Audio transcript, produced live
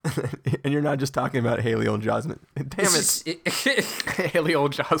And you're not just talking about Haley Old Jasmine. Damn it. Haley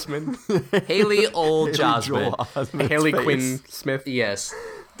Old Jasmine. Haley Old Jasmine. Haley Quinn Smith. Yes.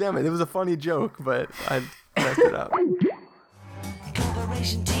 Damn it. It was a funny joke, but I messed it up.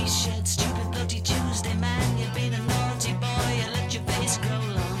 Corporation t-shirt, stupid bloody Tuesday, man. You've been a naughty boy, you let your face grow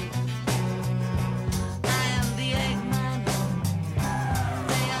long. I am the Eggman.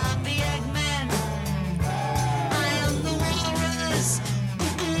 They are the Eggman. I am the walrus.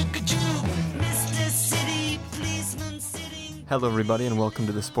 Mr. City Policeman sitting. Hello, everybody, and welcome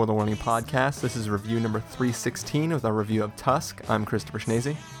to the Spoiler Warning Podcast. This is review number 316 with our review of Tusk. I'm Christopher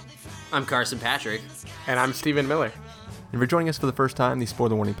Schnese. I'm Carson Patrick. And I'm Stephen Miller. If you're joining us for the first time, the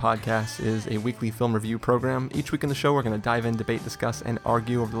Spoiler Warning Podcast is a weekly film review program. Each week in the show, we're going to dive in, debate, discuss, and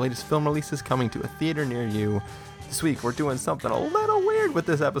argue over the latest film releases coming to a theater near you. This week, we're doing something a little weird with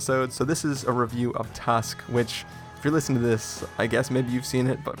this episode. So this is a review of Tusk, which, if you're listening to this, I guess maybe you've seen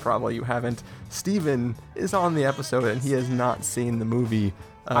it, but probably you haven't. Stephen is on the episode, and he has not seen the movie.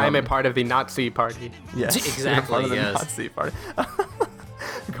 I am a part of the Nazi party. Yes, Exactly, part of the yes. Nazi party.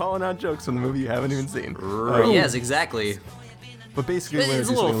 Calling out jokes from the movie you haven't even seen. Yes, exactly. But basically, It's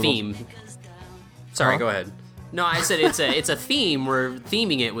a little theme. Sorry, Huh? Go ahead. No, I said it's a theme. We're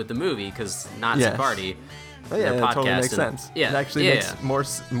theming it with the movie because Nazi Yes. party. Oh, yeah, their that totally podcast makes and- sense. yeah, It actually yeah,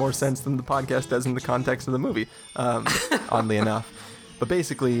 makes more sense than the podcast does in the context of the movie, oddly enough. But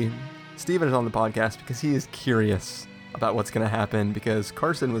basically, Steven is on the podcast because he is curious about what's going to happen, because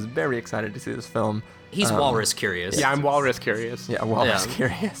Carson was very excited to see this film. He's walrus curious. Yeah, I'm walrus curious. Yeah, walrus Yeah.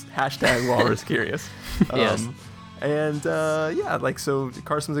 curious. Hashtag walrus curious. Yes. And so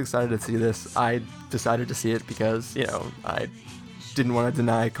Carson's excited to see this. I decided to see it because, I didn't want to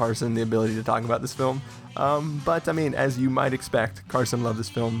deny Carson the ability to talk about this film. But I mean, as you might expect, Carson loved this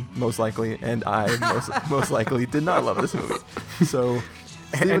film most likely, and I most likely did not love this movie. So,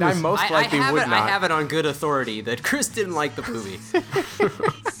 And I most likely would not. I have it on good authority that Chris didn't like the movie.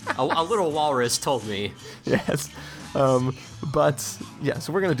 a little walrus told me. yes. But yeah,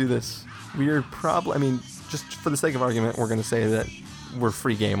 so we're gonna do this. We're probably, just for the sake of argument, we're gonna say that we're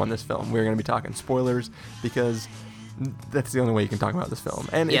free game on this film. We're gonna be talking spoilers because that's the only way you can talk about this film.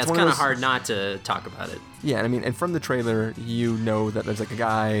 And Yeah, it's one kind of those- hard not to talk about it. Yeah, and from the trailer, you know that there's like a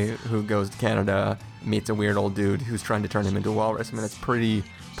guy who goes to Canada, meets a weird old dude who's trying to turn him into a walrus. It's pretty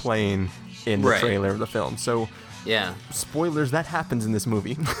plain in the Right. trailer of the film. So, Yeah. spoilers, that happens in this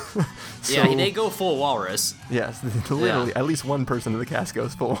movie. Yeah, they go full walrus. Yes, literally, Yeah. at least one person in the cast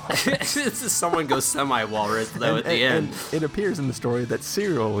goes full walrus. Someone goes semi-walrus, though, at the end. And it appears in the story that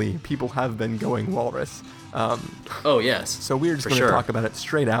serially people have been going walrus. Oh, yes. So we're just For going to sure. talk about it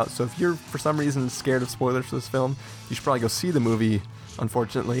straight out. So if you're, for some reason, scared of spoilers for this film, you should probably go see the movie,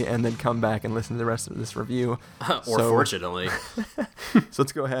 unfortunately, and then come back and listen to the rest of this review. Or fortunately. So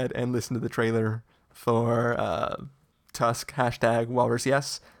let's go ahead and listen to the trailer for Tusk, hashtag Walrus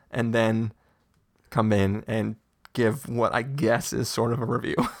Yes, and then come in and give what I guess is sort of a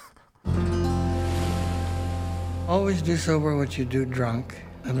review. Always do sober what you do drunk.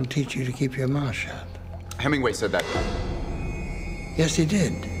 That'll teach you to keep your mouth shut. Hemingway said that. Yes, he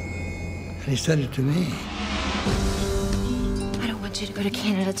did. And he said it to me. I don't want you to go to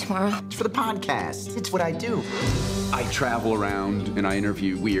Canada tomorrow. It's for the podcast. It's what I do. I travel around and I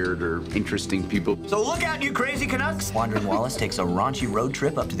interview weird or interesting people. So look out, you crazy Canucks! Wandering Wallace takes a raunchy road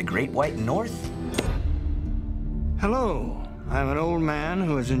trip up to the Great White North. Hello. I'm an old man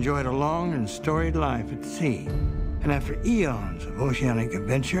who has enjoyed a long and storied life at sea. And after eons of oceanic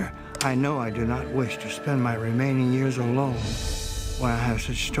adventure, I know I do not wish to spend my remaining years alone while I have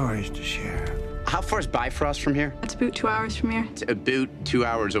such stories to share. How far is Bifrost from here? It's about 2 hours from here. It's about 2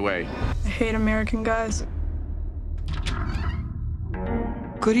 hours away. I hate American guys.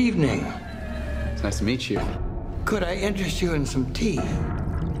 Good evening. It's nice to meet you. Could I interest you in some tea?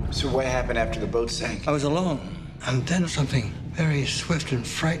 So what happened after the boat sank? I was alone, and then something very swift and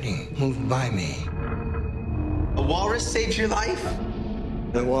frightening moved by me. A walrus saved your life?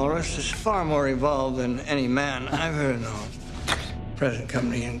 The walrus is far more evolved than any man I've heard of. Present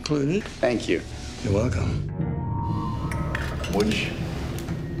company included. Thank you. You're welcome. Would you?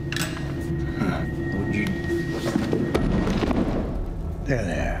 Would you?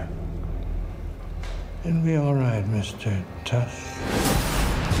 There. It'll be all right, Mr. Tusk.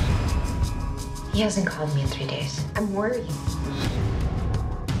 He hasn't called me in 3 days. I'm worried.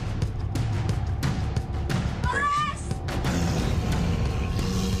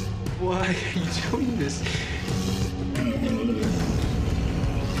 Why are you doing this?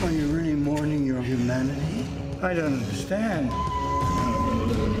 Are you really mourning your humanity? I don't understand.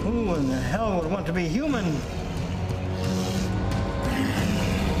 Who in the hell would want to be human?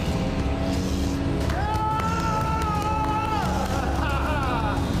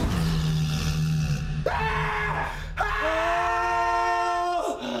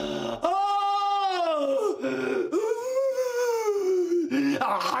 I'm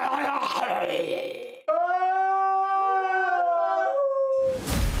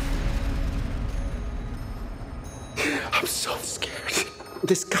so scared.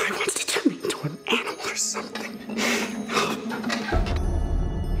 This guy wants to turn me into an animal or something.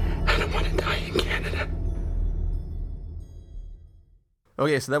 I don't want to die in Canada.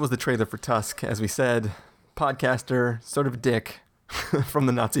 Okay, so that was the trailer for Tusk. As we said, podcaster, sort of dick from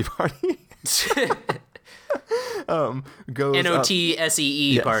the Nazi Party. Goes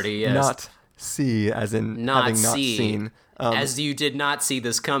N-O-T-S-E-E yes, party, yes. Not see, as in having not seen. As you did not see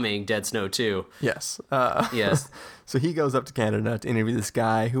this coming, Dead Snow 2. Yes. Yes. So he goes up to Canada to interview this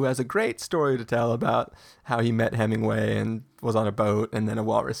guy who has a great story to tell about how he met Hemingway and was on a boat and then a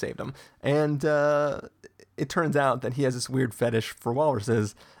walrus saved him. And it turns out that he has this weird fetish for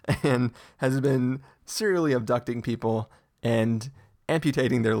walruses and has been serially abducting people and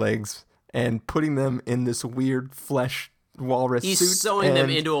amputating their legs and putting them in this weird flesh walrus suit. He's sewing them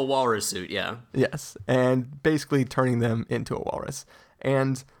into a walrus suit, yeah. Yes, and basically turning them into a walrus.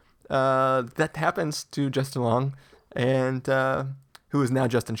 And that happens to Justin Long, and who is now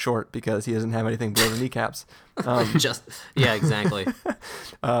Justin Short because he doesn't have anything below the kneecaps. Yeah, exactly.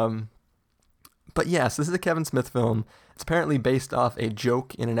 But yes, this is a Kevin Smith film. It's apparently based off a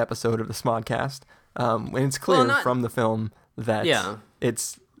joke in an episode of the Smodcast. And it's clear from the film that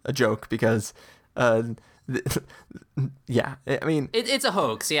it's a joke because, yeah, I mean... It's a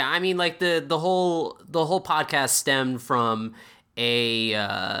hoax, yeah. I mean, like, the whole podcast stemmed from an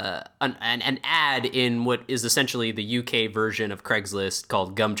ad in what is essentially the UK version of Craigslist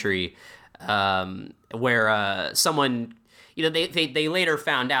called Gumtree, where someone... You know, they later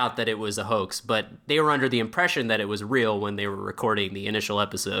found out that it was a hoax, but they were under the impression that it was real when they were recording the initial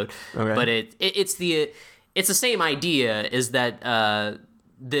episode. Okay. But it's the same idea, is that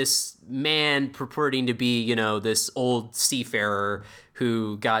this man purporting to be, you know, this old seafarer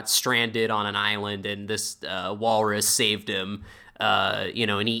who got stranded on an island and this walrus saved him. You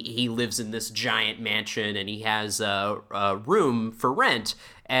know, and he lives in this giant mansion and he has a room for rent.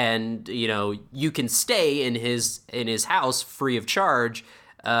 And, you know, you can stay in his house free of charge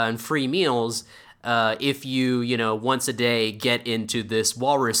and free meals if you know, once a day get into this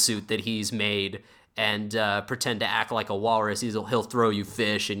walrus suit that he's made and pretend to act like a walrus. He'll throw you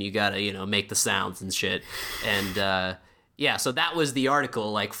fish and you gotta, you know, make the sounds and shit. And yeah, so that was the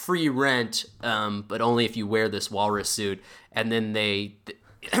article, like free rent, but only if you wear this walrus suit. And then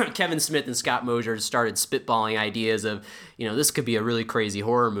Kevin Smith and Scott Mosier started spitballing ideas of, you know, this could be a really crazy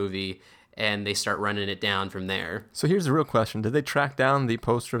horror movie, and they start running it down from there. So here's the real question. Did they track down the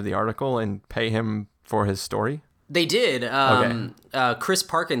poster of the article and pay him for his story? They did. Chris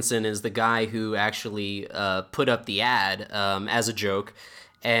Parkinson is the guy who actually put up the ad as a joke,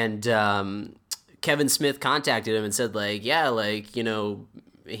 and Kevin Smith contacted him and said, like, yeah, like, you know,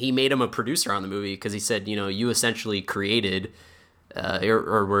 he made him a producer on the movie because he said, you know, you essentially created...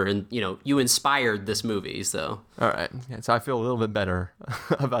 or were in, you know, you inspired this movie, so. All right. Yeah, so I feel a little bit better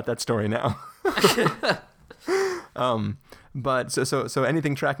about that story now. But so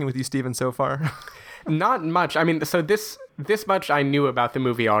anything tracking with you, Steven, so far? Not much. I mean, so this much I knew about the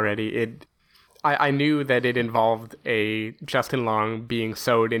movie already. I knew that it involved a Justin Long being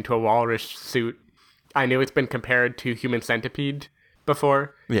sewed into a walrus suit. I knew it's been compared to Human Centipede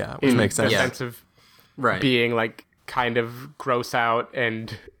before. Yeah, which makes sense. In the sense of being like kind of gross out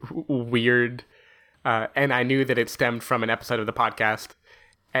and weird, and I knew that it stemmed from an episode of the podcast,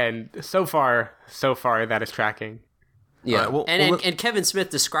 and so far that is tracking. Yeah, and Kevin Smith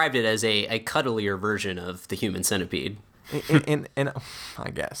described it as a cuddlier version of the Human Centipede. And I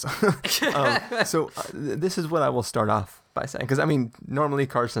guess. So this is what I will start off by saying, because I mean, normally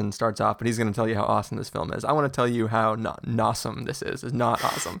Carson starts off, but he's going to tell you how awesome this film is. I want to tell you how not awesome this is. It's not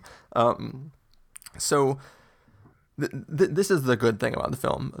awesome. So. This is the good thing about the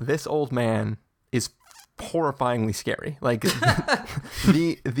film. This old man is horrifyingly scary. Like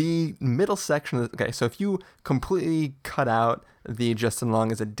the middle section. Okay, so if you completely cut out the Justin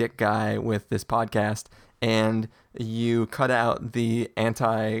Long as a dick guy with this podcast, and you cut out the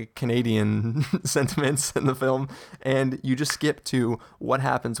anti-Canadian sentiments in the film, and you just skip to what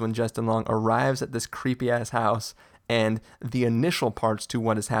happens when Justin Long arrives at this creepy ass house, and the initial parts to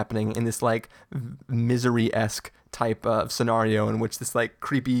what is happening in this like Misery-esque type of scenario in which this like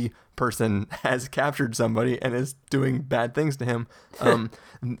creepy person has captured somebody and is doing bad things to him.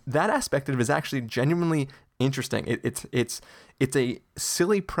 That aspect of it is actually genuinely interesting. It's a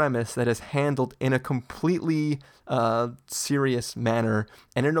silly premise that is handled in a completely serious manner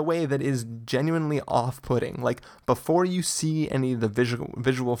and in a way that is genuinely off-putting. Like, before you see any of the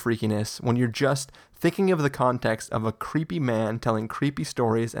visual freakiness, when you're just thinking of the context of a creepy man telling creepy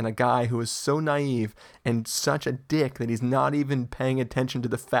stories and a guy who is so naive and such a dick that he's not even paying attention to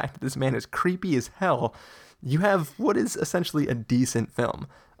the fact that this man is creepy as hell, you have what is essentially a decent film.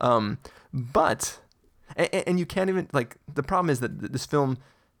 But you can't even, like, the problem is that this film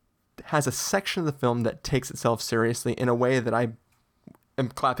has a section of the film that takes itself seriously in a way that I am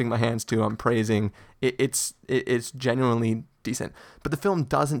clapping my hands to. I'm praising. It's genuinely decent. But the film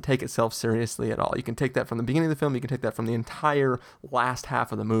doesn't take itself seriously at all. You can take that from the beginning of the film. You can take that from the entire last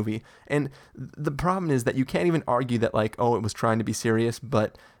half of the movie. And the problem is that you can't even argue that, like, oh, it was trying to be serious,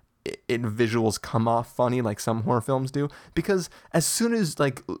 but visuals come off funny like some horror films do, because as soon as,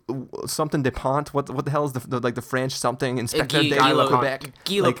 like, something depont, what the hell is the French something, Inspector de Quebec,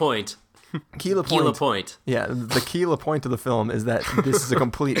 Guy Lapointe. Guy Lapointe. Yeah, the key point of the film is that this is a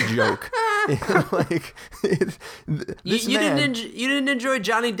complete joke. Like, you didn't enjoy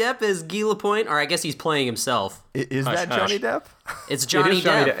Johnny Depp as Guy Lapointe, or I guess he's playing himself. Is that Johnny Depp? It's Johnny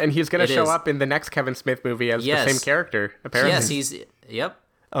Depp, and he's going to show up in the next Kevin Smith movie as the same character. Apparently, yes, yep.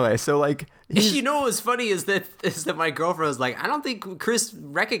 Okay, so, like, you know what was funny is that my girlfriend was like, I don't think Chris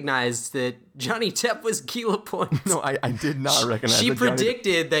recognized that Johnny Depp was Guy Lapointe. No, I did not recognize. She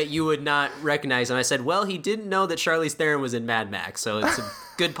predicted that you would not recognize him. I said, well, he didn't know that Charlize Theron was in Mad Max, so it's a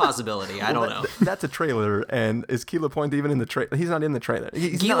good possibility. I don't know. That's a trailer, and is Guy Lapointe even in the trailer? He's not in the trailer.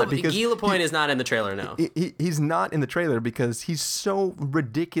 Guy Lapointe is not in the trailer, no. He's not in the trailer because he's so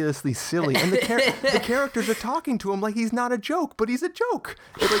ridiculously silly, and the characters are talking to him like he's not a joke, but he's a joke.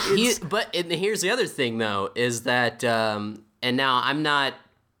 And here's the other thing, though, is that, and now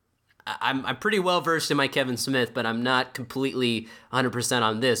I'm pretty well versed in my Kevin Smith, but I'm not completely 100%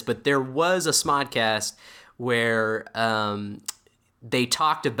 on this. But there was a Smodcast where they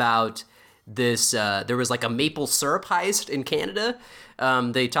talked about this. There was like a maple syrup heist in Canada.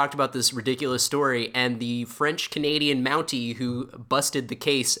 They talked about this ridiculous story, and the French-Canadian Mountie who busted the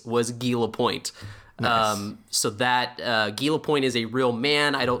case was Guy Lapointe. Nice. So that Guy Lapointe is a real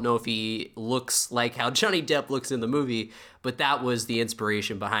man. I don't know if he looks like how Johnny Depp looks in the movie, but that was the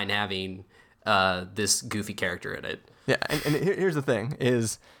inspiration behind having this goofy character in it. Yeah, and here's the thing,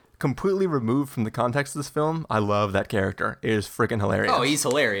 is completely removed from the context of this film, I love that character. It is freaking hilarious. Oh, he's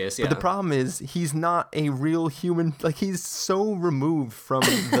hilarious, yeah. But the problem is, he's not a real human. Like, he's so removed from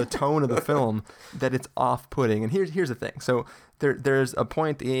the tone of the film that it's off-putting. And here's the thing. So there's a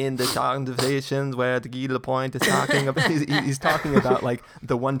point in the conversations where the Guy Lapointe is talking about, he's talking about, like,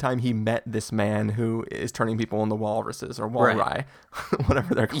 the one time he met this man who is turning people into walruses or walrus, right.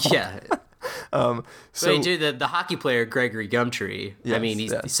 Whatever they're called. Yeah. So dude, the hockey player Gregory Gumtree. Yes, I mean, he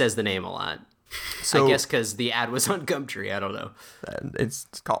says the name a lot. So, I guess because the ad was on Gumtree. I don't know. It's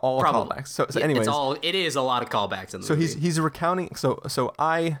all callbacks. So anyways, it is a lot of callbacks in the movie. So he's recounting. So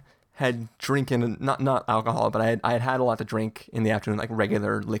I had drinking, not alcohol, but I had a lot to drink in the afternoon, like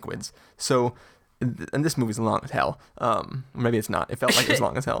regular liquids. So, and this movie's long as hell. Maybe it's not. It felt like it was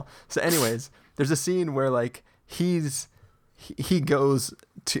long as hell. So anyways, there's a scene where, like, he goes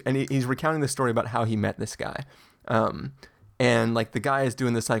to, and he's recounting the story about how he met this guy. And, like, the guy is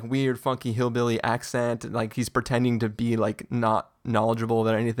doing this, like, weird, funky hillbilly accent. And, like, he's pretending to be, like, not knowledgeable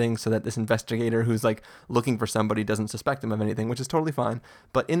about anything so that this investigator who's, like, looking for somebody doesn't suspect him of anything, which is totally fine.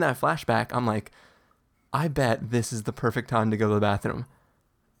 But in that flashback, I'm like, I bet this is the perfect time to go to the bathroom.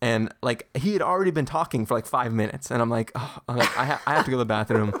 And, like, he had already been talking for, like, 5 minutes. And I'm like, I have to go to the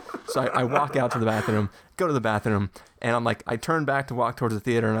bathroom. So I walk out to the bathroom, go to the bathroom. And I'm like, I turn back to walk towards the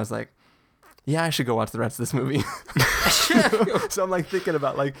theater. And I was like, yeah, I should go watch the rest of this movie. So I'm, like, thinking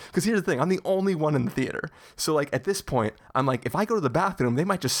about, like, because here's the thing. I'm the only one in the theater. So, like, at this point, I'm like, if I go to the bathroom, they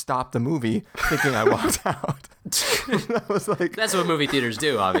might just stop the movie thinking I walked out. I was like, that's what movie theaters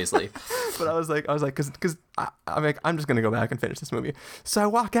do, obviously. But I was like, because I'm like, I'm just going to go back and finish this movie. So I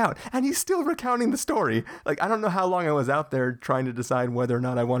walk out, and he's still recounting the story. Like, I don't know how long I was out there trying to decide whether or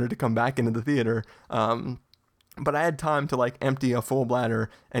not I wanted to come back into the theater. But I had time to, like, empty a full bladder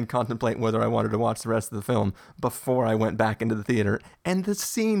and contemplate whether I wanted to watch the rest of the film before I went back into the theater. And the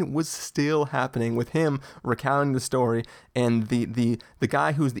scene was still happening with him recounting the story, and the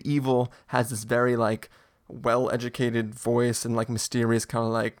guy who's the evil has this very, like, well-educated voice and, like, mysterious kind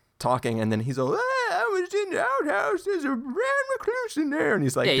of, like, talking, and then he's all, I was in the outhouse, there's a brown recluse in there, and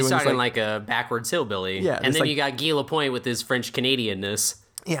he's like, yeah, he's doing talking this, like a backwards hillbilly. Yeah, and then like, you got Guy Lapointe with his French Canadianness.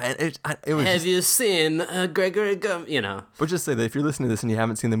 Yeah, and it was. Have you seen Gregory Gum? You know. But just say that if you're listening to this and you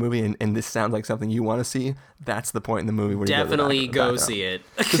haven't seen the movie and this sounds like something you want to see, that's the point in the movie where definitely you go see it.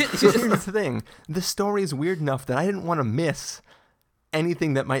 So here's the thing: the story is weird enough that I didn't want to miss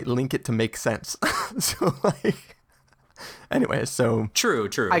anything that might link it to make sense. So like, anyway, so true.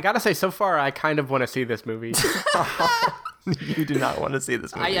 I gotta say, so far I kind of want to see this movie. You do not want to see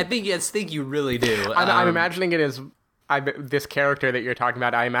this movie. I think you really do. I'm imagining it as this character that you're talking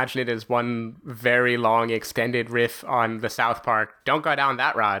about. I imagine it as one very long extended riff on the South Park "Don't Go Down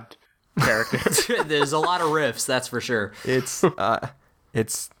That Rod" character. There's a lot of riffs, that's for sure. It's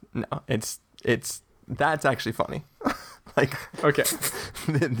that's actually funny. Like, okay,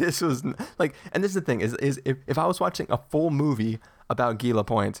 this was like, and this is the thing is if I was watching a full movie about Guy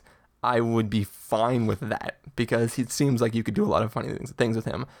Lapointe, I would be fine with that because it seems like you could do a lot of funny things with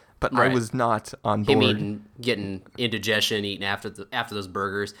him. But right. I was not on board. Him getting indigestion, eating after those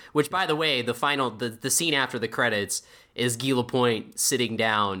burgers. Which, by the way, the scene after the credits is Guy Lapointe sitting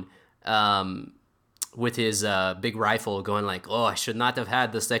down with his big rifle, going like, "Oh, I should not have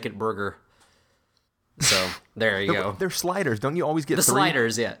had the second burger." So there you go. They're sliders. Don't you always get the 3?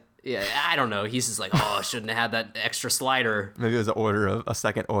 sliders? Yeah. Yeah, I don't know. He's just like, oh, I shouldn't have had that extra slider. Maybe it was a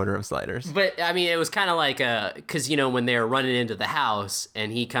second order of sliders. But, I mean, it was kind of like, because, when they were running into the house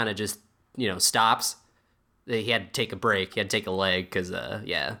and he kind of just, stops, he had to take a break. He had to take a leg because,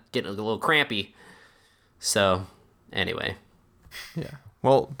 getting a little crampy. So, anyway. Yeah.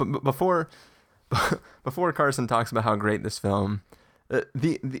 Well, but before Carson talks about how great this film...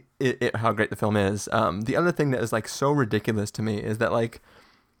 how great the film is. The other thing that is like so ridiculous to me is that like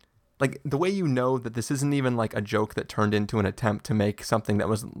the way that this isn't even like a joke that turned into an attempt to make something that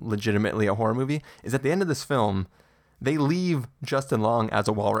was legitimately a horror movie is at the end of this film, they leave Justin Long as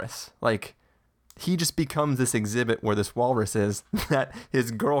a walrus. Like he just becomes this exhibit where this walrus is that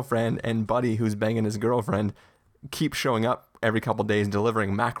his girlfriend and buddy who's banging his girlfriend keep showing up every couple days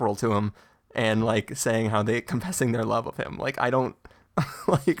delivering mackerel to him and like saying how they confessing their love of him. Like I don't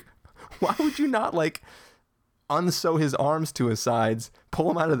like why would you not like unsew his arms to his sides, pull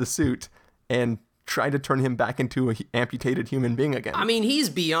him out of the suit, and try to turn him back into an amputated human being again? I mean, he's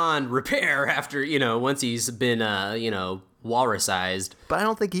beyond repair after, once he's been, walrusized. But I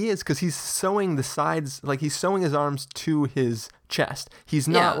don't think he is, because he's sewing the sides, like he's sewing his arms to his chest. He's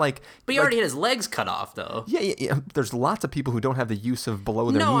not like... But he already had his legs cut off, though. Yeah. There's lots of people who don't have the use of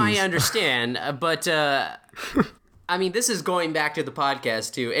below their knees. No, I understand, but... I mean, this is going back to the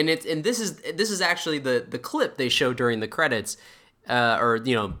podcast too, and this is actually the clip they show during the credits,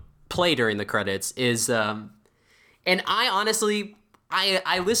 play during the credits is, and I honestly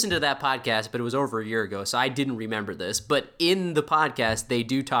I listened to that podcast, but it was over a year ago, so I didn't remember this. But in the podcast, they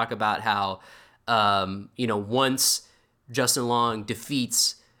do talk about how, once Justin Long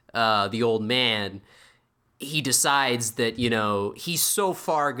defeats the old man, he decides that, he's so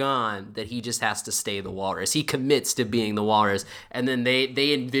far gone that he just has to stay the walrus. He commits to being the walrus. And then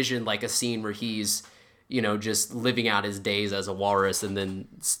they envision like a scene where he's, just living out his days as a walrus. And then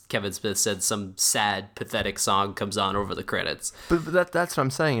Kevin Smith said some sad, pathetic song comes on over the credits. But that's what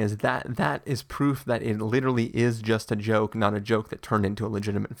I'm saying is that is proof that it literally is just a joke, not a joke that turned into a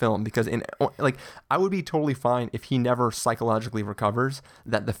legitimate film. Because I would be totally fine if he never psychologically recovers,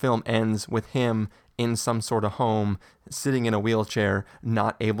 that the film ends with him in some sort of home, sitting in a wheelchair,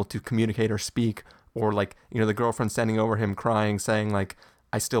 not able to communicate or speak, or the girlfriend standing over him crying, saying like,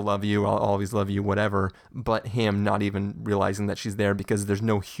 I still love you, I'll always love you, whatever, but him not even realizing that she's there because there's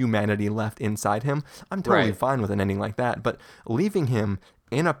no humanity left inside him. I'm totally fine with an ending like that, but leaving him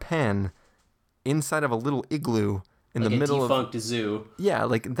in a pen inside of a little igloo in the middle of... Like a defunct zoo. Yeah,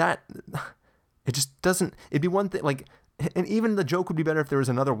 like that, it just doesn't... It'd be one thing, like... And even the joke would be better if there was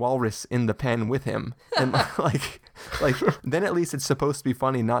another walrus in the pen with him. And like then at least it's supposed to be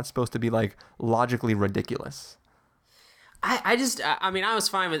funny, not supposed to be like logically ridiculous. I was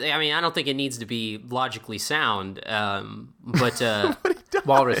fine with it. I mean, I don't think it needs to be logically sound, but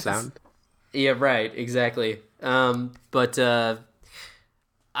walrus sound. Yeah, right, exactly. But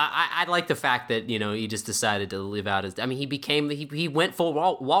I like the fact that, he just decided to live out his... I mean, he went full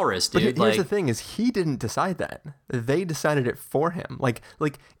walrus, dude. But here's the thing is he didn't decide that. They decided it for him.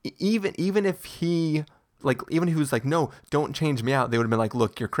 Even if he was like, no, don't change me out, they would have been like,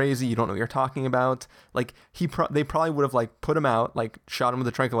 look, you're crazy, you don't know what you're talking about. Like, they probably would have like put him out, like shot him with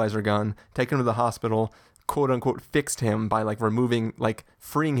a tranquilizer gun, taken him to the hospital, quote unquote fixed him by like removing, like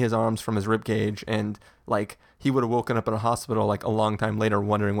freeing his arms from his rib cage, and like he would have woken up in a hospital like a long time later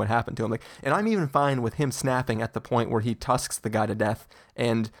wondering what happened to him. Like, and I'm even fine with him snapping at the point where he tusks the guy to death,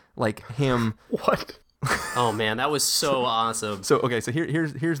 and like him what Oh man, that was so awesome. So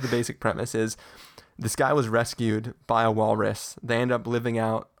here's the basic premise: is this guy was rescued by a walrus. They end up living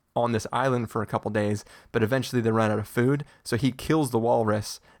out on this island for a couple days, but eventually they run out of food, so he kills the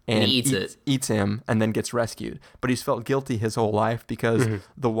walrus and eats him, and then gets rescued. But he's felt guilty his whole life because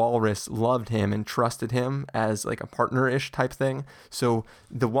the walrus loved him and trusted him as like a partner-ish type thing. So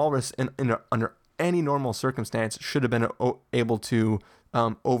the walrus, under any normal circumstance, should have been able to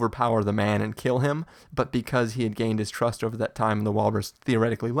overpower the man and kill him, but because he had gained his trust over that time and the walrus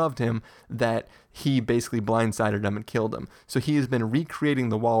theoretically loved him, that he basically blindsided him and killed him. So he has been recreating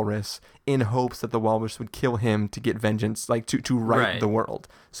the walrus in hopes that the walrus would kill him to get vengeance, like to right the world.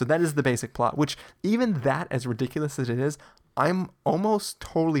 So that is the basic plot, which even that, as ridiculous as it is, I'm almost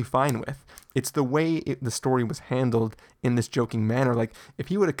totally fine with. It's the way the story was handled in this joking manner. Like, if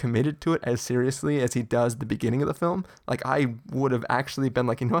he would have committed to it as seriously as he does at the beginning of the film, like, I would have actually been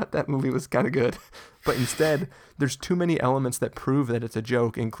like, you know what, that movie was kind of good. But instead, there's too many elements that prove that it's a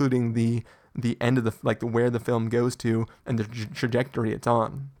joke, including the end of where the film goes to and the trajectory it's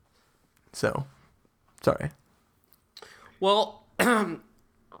on. So, sorry. Well,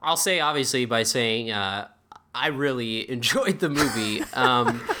 I'll say, obviously, by saying I really enjoyed the movie.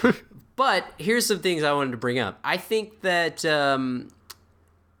 But here's some things I wanted to bring up. I think that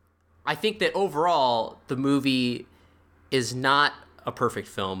overall the movie is not a perfect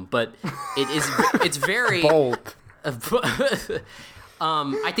film, but it's very bold. I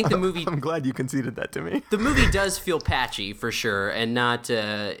think the movie. I'm glad you conceded that to me. The movie does feel patchy for sure, and not.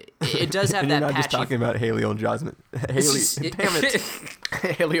 It does have and that. You're not patchy. just talking about Haley Old Jasmine. Damn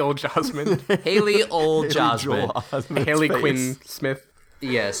it. Haley Old Jasmine. Haley Old Jasmine. Haley Quinn Smith.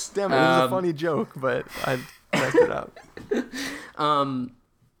 Yes. Damn it, it was a funny joke, but I messed it up.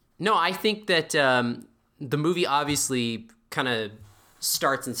 No, I think that the movie obviously kind of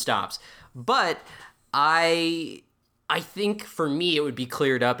starts and stops, but I think for me it would be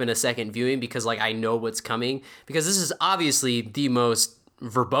cleared up in a second viewing because like I know what's coming, because this is obviously the most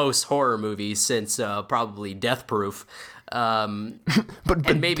verbose horror movie since probably Death Proof. And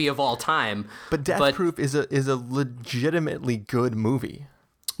maybe of all time. But Death Proof is a legitimately good movie.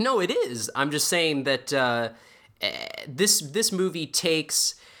 No, it is. I'm just saying that this movie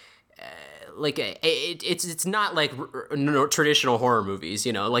takes it's not like traditional horror movies.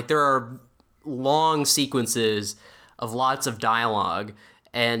 You know, like there are long sequences of lots of dialogue.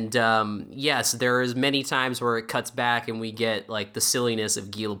 And yes, there is many times where it cuts back and we get like the silliness of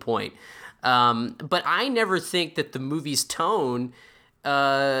Gila Point. But I never think that the movie's tone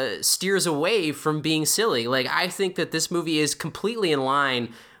steers away from being silly. Like, I think that this movie is completely in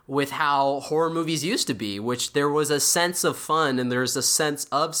line with how horror movies used to be, which there was a sense of fun and there's a sense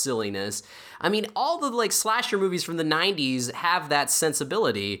of silliness. I mean, all the like slasher movies from the 90s have that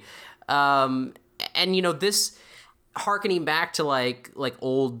sensibility. And you know, this harkening back to like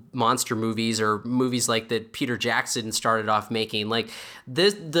old monster movies or movies like that Peter Jackson started off making, like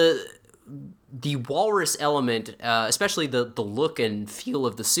this, the walrus element, especially the look and feel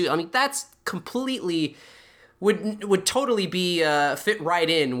of the suit. I mean, that's completely would totally be fit right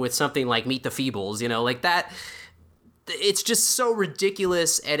in with something like Meet the Feebles, you know, like that. It's just so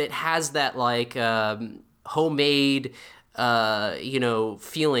ridiculous, and it has that like homemade, you know,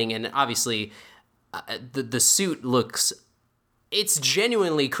 feeling, and obviously the suit looks. It's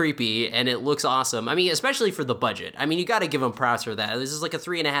genuinely creepy, and it looks awesome. I mean, especially for the budget. I mean, you got to give them props for that. This is like a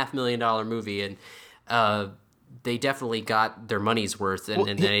 $3.5 million movie, and they definitely got their money's worth. And,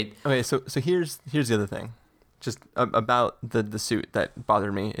 okay, so here's the other thing, just about the suit that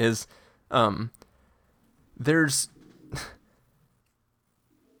bothered me is, there's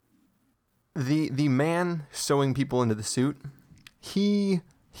the man sewing people into the suit. He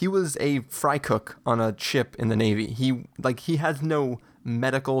was a fry cook on a ship in the Navy. He has no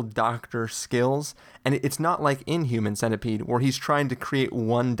medical doctor skills, and it's not like in Human Centipede where he's trying to create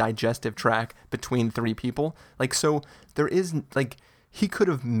one digestive tract between three people. Like, so there is like, he could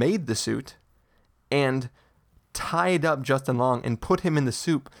have made the suit and tied up Justin Long and put him in the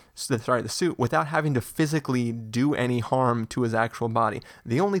suit without having to physically do any harm to his actual body.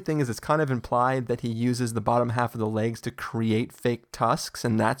 The only thing is, it's kind of implied that he uses the bottom half of the legs to create fake tusks,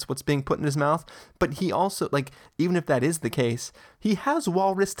 and that's what's being put in his mouth. But he also, like, even if that is the case, he has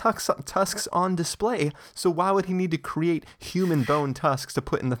walrus tusks on display, so why would he need to create human bone tusks to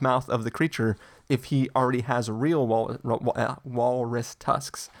put in the mouth of the creature if he already has real walrus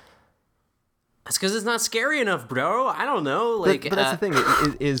tusks? That's because it's not scary enough, bro. I don't know. Like, but that's the thing.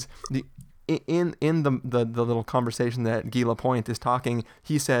 In the little conversation that Gila Point is talking,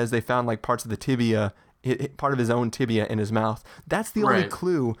 he says they found like parts of the tibia part of his own tibia in his mouth. That's the only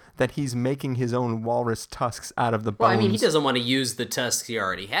clue that he's making his own walrus tusks out of the bones. Well, I mean, he doesn't want to use the tusks he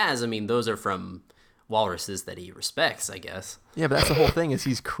already has. I mean, those are from walruses that he respects, I guess. Yeah, but that's the whole thing, is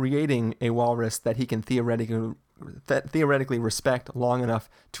he's creating a walrus that he can theoretically respect long enough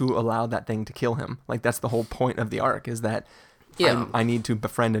to allow that thing to kill him. Like, that's the whole point of the arc, is that I need to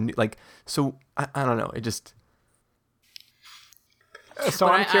befriend and like. So I don't know. It just. So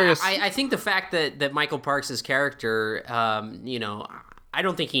I'm curious. I think the fact that Michael Parks' character, I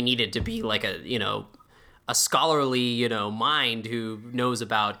don't think he needed to be like a scholarly, mind who knows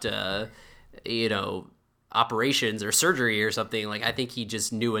about, operations or surgery or something. Like, I think he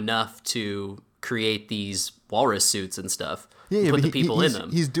just knew enough to create these walrus suits and stuff. Yeah, put the people in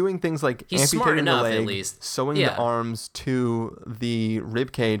them. He's doing things like he's amputating the leg, at least. sewing the arms to the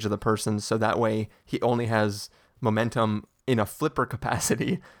rib cage of the person, so that way he only has momentum in a flipper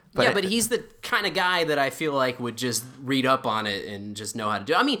capacity. But he's the kind of guy that I feel like would just read up on it and just know how to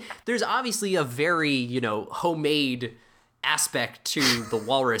do it. I mean, there's obviously a very, homemade aspect to the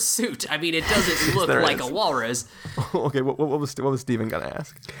walrus suit. I mean, it doesn't look like a walrus. Okay, what was Steven gonna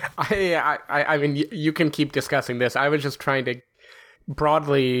ask? I mean, you can keep discussing this. I was just trying to,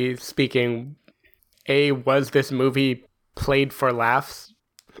 broadly speaking, was this movie played for laughs,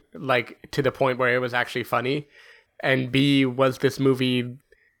 like to the point where it was actually funny? And B, was this movie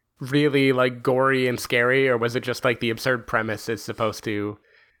really like gory and scary, or was it just like the absurd premise is supposed to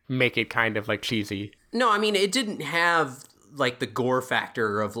make it kind of like cheesy? No, I mean, it didn't have like the gore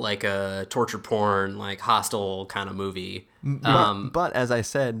factor of like a torture porn, like Hostel kind of movie. But as I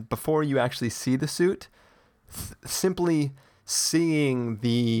said, before you actually see the suit, simply seeing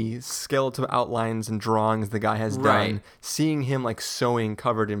the skeletal outlines and drawings the guy has done, seeing him like sewing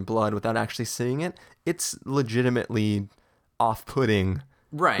covered in blood without actually seeing it, it's legitimately off-putting.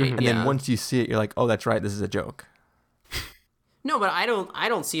 Right. And then once you see it, you're like, oh, that's right, this is a joke. No, but I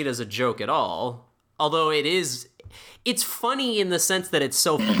don't see it as a joke at all. Although it's funny in the sense that it's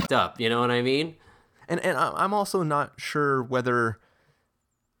so fucked up, you know what I mean? And I'm also not sure whether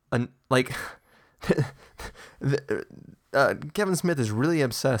Kevin Smith is really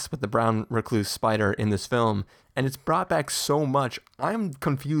obsessed with the brown recluse spider in this film, and it's brought back so much. I'm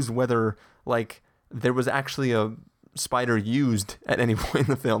confused whether like there was actually a spider used at any point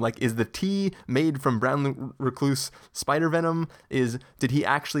in the film. Like, is the tea made from brown recluse spider venom? Did he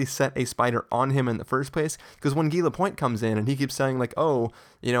actually set a spider on him in the first place? Because when Guy Lapointe comes in and he keeps saying like, oh,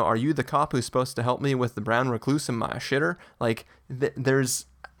 are you the cop who's supposed to help me with the brown recluse in my shitter? Like, there's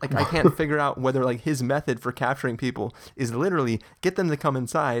like, I can't figure out whether like his method for capturing people is literally get them to come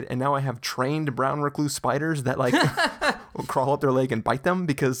inside, and now I have trained brown recluse spiders that like will crawl up their leg and bite them.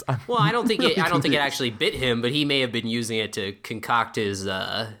 Because I don't think it actually bit him, but he may have been using it to concoct his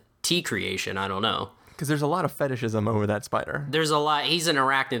tea creation. I don't know. Because there's a lot of fetishism over that spider. There's a lot. He's an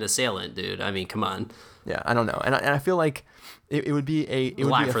arachnid assailant, dude. I mean, come on. Yeah, I don't know, and I feel like it would be a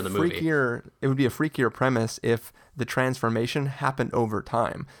freakier premise if the transformation happened over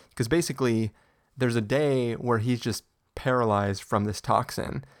time. Because basically, there's a day where he's just paralyzed from this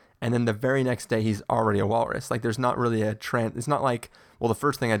toxin, and then the very next day he's already a walrus. Like, there's not really a trend. It's not like, well, the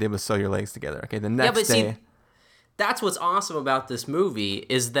first thing I did was sew your legs together. Okay, the next day. See, that's what's awesome about this movie,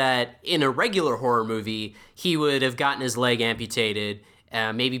 is that in a regular horror movie, he would have gotten his leg amputated,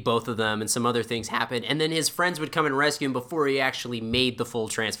 maybe both of them, and some other things happened, and then his friends would come and rescue him before he actually made the full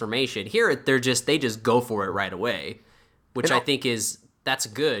transformation. Here, they just go for it right away, which I think that's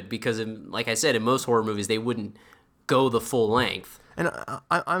good, because like I said, in most horror movies, they wouldn't go the full length. And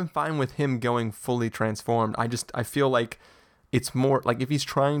I'm fine with him going fully transformed. I feel like it's more like if he's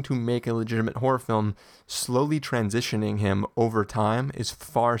trying to make a legitimate horror film, slowly transitioning him over time is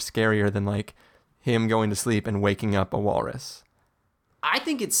far scarier than like him going to sleep and waking up a walrus. I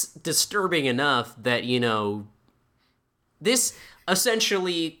think it's disturbing enough that, this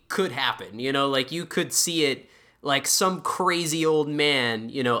essentially could happen. Like, you could see it like some crazy old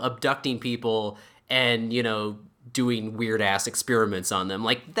man, abducting people and, doing weird ass experiments on them.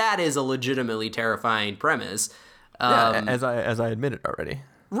 Like, that is a legitimately terrifying premise. As I admitted already.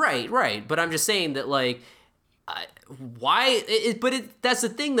 Right. But I'm just saying that, like, why? That's the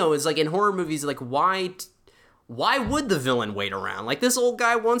thing, though, is like in horror movies, like, why would the villain wait around? Like, this old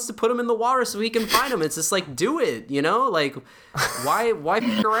guy wants to put him in the water so he can find him. It's just like, do it, Like, why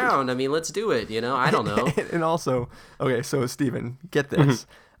fuck around? I mean, let's do it, I don't know. And also, okay, so Steven, get this.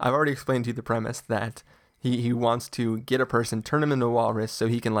 I've already explained to you the premise that he wants to get a person, turn him into a walrus so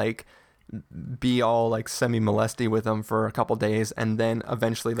he can, like, be all like semi-molesty with him for a couple days, and then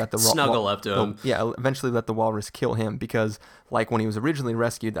eventually let the snuggle up to him. Eventually let the walrus kill him, because like when he was originally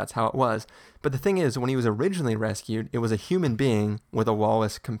rescued, that's how it was. But the thing is, when he was originally rescued, it was a human being with a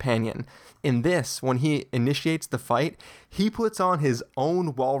walrus companion. In this, when he initiates the fight, he puts on his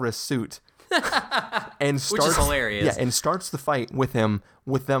own walrus suit. And starts, which is hilarious. Yeah, and starts the fight with them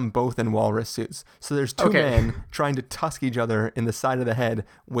both in walrus suits. So there's two men trying to tusk each other in the side of the head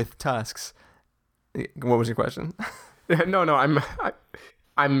with tusks. What was your question? No,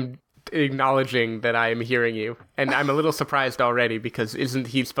 I'm acknowledging that I am hearing you, and I'm a little surprised already, because isn't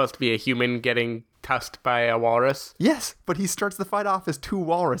he supposed to be a human getting tusked by a walrus? Yes, but he starts the fight off as two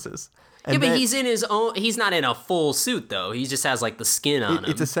walruses. And but he's in his own. He's not in a full suit though. He just has like the skin on him.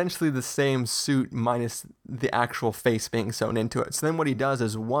 It's essentially the same suit minus the actual face being sewn into it. So then what he does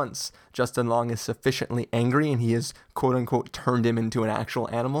is, once Justin Long is sufficiently angry and he has quote unquote turned him into an actual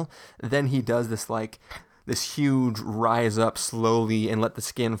animal, then he does this huge rise up slowly and let the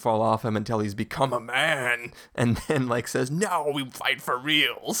skin fall off him until he's become a man, and then like says, "No, we fight for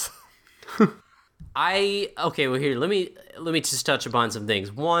reals." Well, here, let me just touch upon some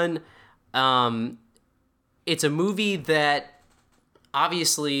things. One, it's a movie that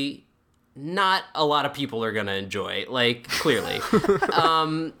obviously not a lot of people are gonna enjoy, like, clearly.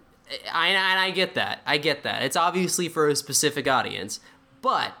 I get that. It's obviously for a specific audience,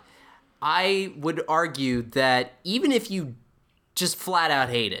 but I would argue that even if you just flat out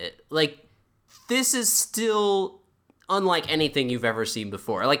hate it, like, this is still unlike anything you've ever seen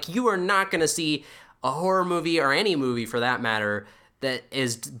before. Like, you are not gonna see a horror movie, or any movie for that matter, that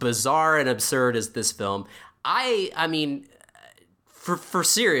is bizarre and absurd as this film. I mean, for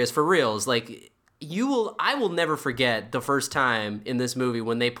serious, for reals, like, I will never forget the first time in this movie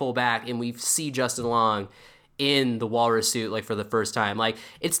when they pull back and we see Justin Long in the walrus suit, like, for the first time. Like,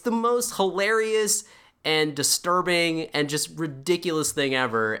 it's the most hilarious and disturbing and just ridiculous thing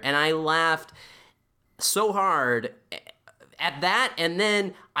ever, and I laughed so hard at that, and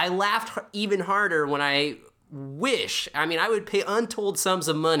then I laughed even harder when I would pay untold sums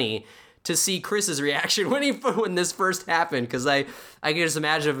of money to see Chris's reaction when this first happened, because I can just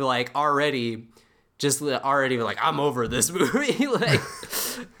imagine, like, already like, I'm over this movie. Like,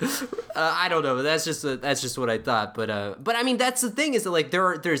 I don't know, but that's just what I thought. But I mean, that's the thing, is that, like,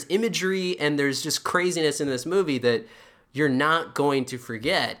 there's imagery and there's just craziness in this movie that you're not going to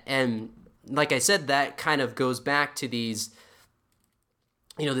forget. And like I said, that kind of goes back to these,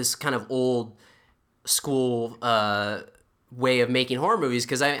 this kind of old school way of making horror movies,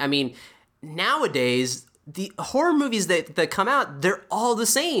 because I mean, nowadays the horror movies that come out, they're all the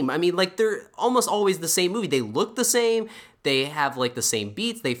same. I mean, like, they're almost always the same movie. They look the same, they have like the same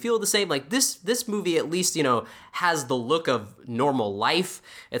beats, they feel the same. Like, this movie at least, has the look of normal life.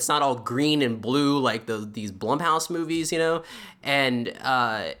 It's not all green and blue like these Blumhouse movies, and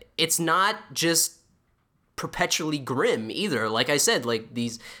it's not just perpetually grim either. Like I said, like,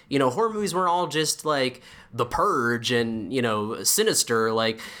 these horror movies weren't all just like The Purge and Sinister.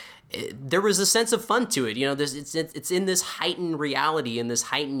 Like, there was a sense of fun to it. It's in this heightened reality, in this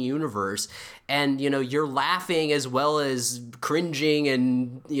heightened universe, and you're laughing as well as cringing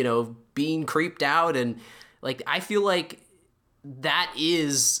and being creeped out, and like, I feel like that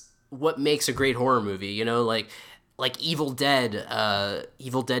is what makes a great horror movie. Like Evil Dead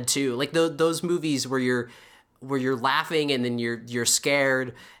 2, like those movies where you're laughing and then you're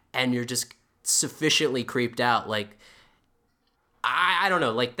scared and you're just sufficiently creeped out. Like, I don't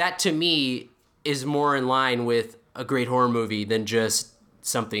know, like, that to me is more in line with a great horror movie than just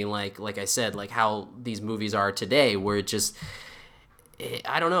something like I said, like how these movies are today, where it just,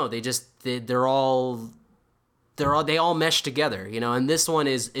 I don't know, they all mesh together, and this one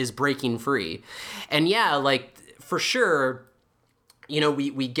is breaking free. And yeah, like, for sure,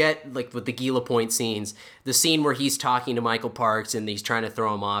 we get, like, with the Gila Point scenes, the scene where he's talking to Michael Parks and he's trying to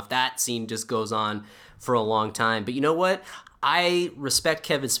throw him off, that scene just goes on for a long time. But you know what? I respect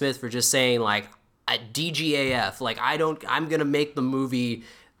Kevin Smith for just saying, like, at DGAF, like, I'm going to make the movie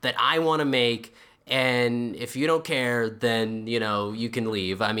that I want to make, and if you don't care, then, you can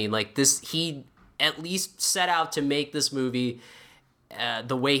leave. I mean, like, he at least set out to make this movie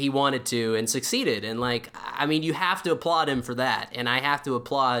the way he wanted to, and succeeded. And, like, I mean, you have to applaud him for that, and I have to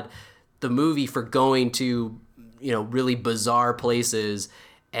applaud the movie for going to, really bizarre places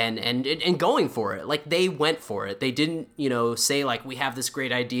and going for it. Like, they went for it. They didn't, say, like, we have this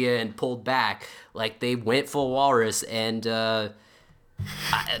great idea and pulled back. Like, they went full walrus, and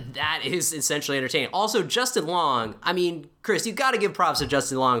That is essentially entertaining. Also, Justin Long, I mean, Chris, you've got to give props to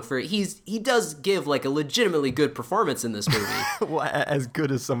Justin Long for he does give like a legitimately good performance in this movie. Well, as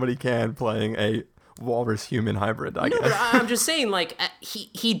good as somebody can playing a walrus human hybrid, I guess. But I'm just saying, like,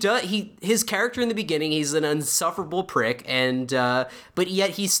 his character in the beginning, he's an insufferable prick, and but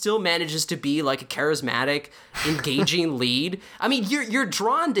yet he still manages to be like a charismatic, engaging lead. I mean, you're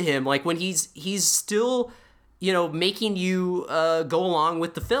drawn to him, like when he's still, you know, making you go along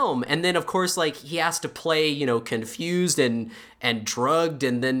with the film, and then of course, like he has to play, you know, confused and drugged,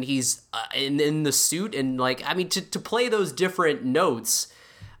 and then he's in the suit, and like, I mean, to play those different notes.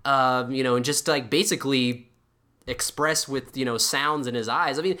 You know, and just like basically express with, you know, sounds in his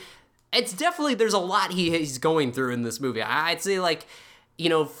eyes. I mean, it's definitely, there's a lot he's going through in this movie. I'd say, like, you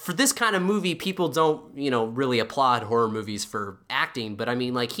know, for this kind of movie, people don't, you know, really applaud horror movies for acting, but I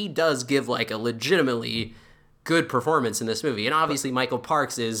mean, like, he does give like a legitimately good performance in this movie. And obviously Michael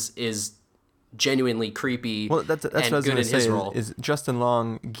Parks is genuinely creepy. Well, that's and what I was good going in to his say role. is Justin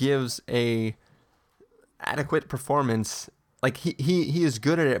Long gives a adequate performance. Like he is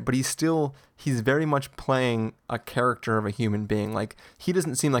good at it, but he's very much playing a character of a human being. Like, he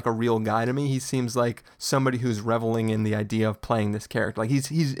doesn't seem like a real guy to me. He seems like somebody who's reveling in the idea of playing this character. Like,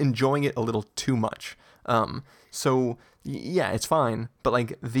 he's enjoying it a little too much. So yeah, it's fine. But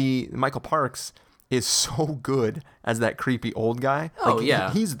like the Michael Parks is so good as that creepy old guy. Oh, like,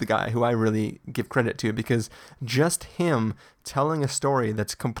 yeah. He's the guy who I really give credit to, because just him telling a story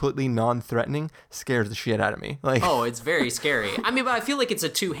that's completely non-threatening scares the shit out of me. Like, oh, it's very scary. I mean, but I feel like it's a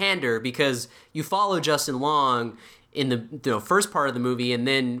two-hander, because you follow Justin Long in the first part of the movie, and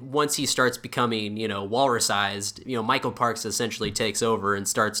then once he starts becoming, you know, walrusized, you know, Michael Parks essentially takes over and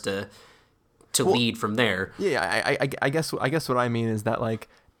starts to lead from there. Yeah, I guess what I mean is that, like,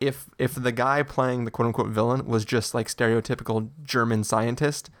 if the guy playing the quote-unquote villain was just like stereotypical German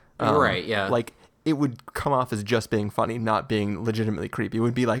scientist, right, yeah, like, it would come off as just being funny, not being legitimately creepy. It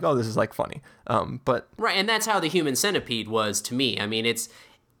would be like, oh, this is like funny. But right, and that's how the Human Centipede was to me. I mean,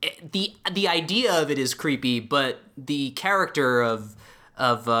 the idea of it is creepy, but the character of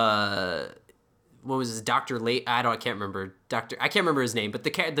what was his Dr. Late? I can't remember his name, but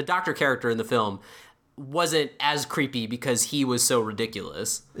the doctor character in the film wasn't as creepy because he was so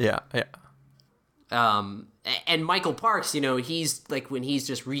ridiculous. Yeah. And Michael Parks, you know, he's like, when he's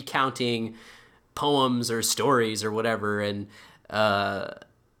just recounting poems or stories or whatever, and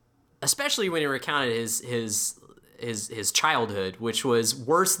especially when he recounted his childhood, which was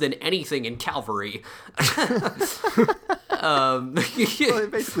worse than anything in Calvary. Well,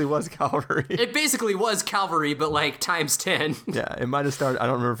 it basically was Calvary. It basically was Calvary, but like times 10. Yeah, it might have started. I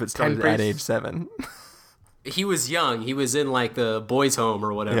don't remember if it started at age 7. He was young. He was in like the boys' home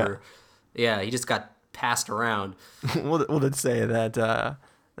or whatever. Yeah, he just got passed around. We'll just say that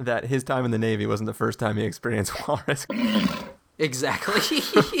that his time in the Navy wasn't the first time he experienced walrus. Exactly.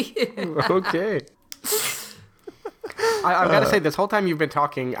 Okay. I've got to say, this whole time you've been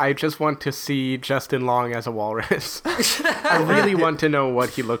talking, I just want to see Justin Long as a walrus. I really want to know what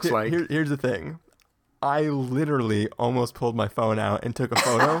he looks like. Here's the thing. I literally almost pulled my phone out and took a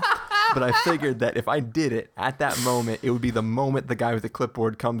photo, but I figured that if I did it at that moment, it would be the moment the guy with the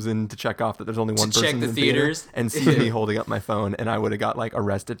clipboard comes in to check off that there's only one person check the in theaters and sees me holding up my phone, and I would have got like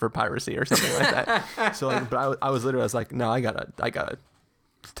arrested for piracy or something like that. So, like, but I was like, no, I gotta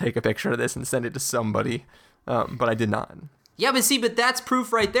take a picture of this and send it to somebody. But I did not. Yeah, but that's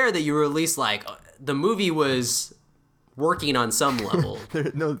proof right there that you were at least like, the movie was working on some level.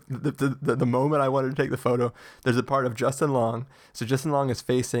 The moment I wanted to take the photo, there's a part of Justin Long. So Justin Long is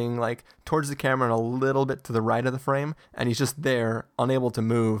facing like towards the camera and a little bit to the right of the frame, and he's just there, unable to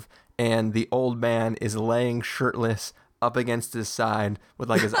move. And the old man is laying shirtless up against his side with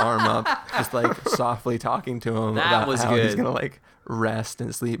like his arm up, just like softly talking to him about how he's gonna like rest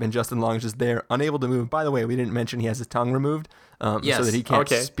and sleep. And Justin Long's just there, unable to move. By the way, we didn't mention he has his tongue removed, so that he can't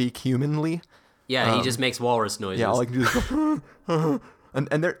speak humanly. Yeah, he just makes walrus noises. Yeah, all I can do is go,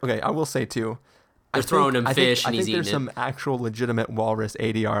 and they're okay. I will say too, they're throwing him fish, and he's eating it. I think there's some actual legitimate walrus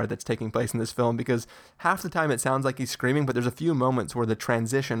ADR that's taking place in this film, because half the time it sounds like he's screaming, but there's a few moments where the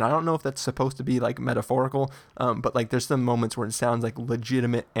transition, I don't know if that's supposed to be like metaphorical, but like there's some moments where it sounds like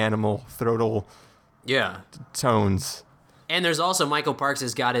legitimate animal throatal tones. And there's also Michael Parks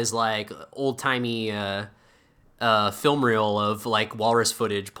has got his like old-timey film reel of like walrus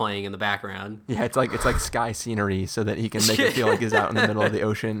footage playing in the background. Yeah, it's like sky scenery, so that he can make it feel like he's out in the middle of the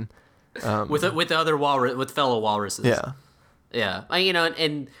ocean. With the other with fellow walruses. Yeah.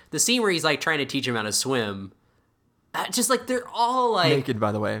 And the scene where he's like trying to teach him how to swim, just like they're all like naked.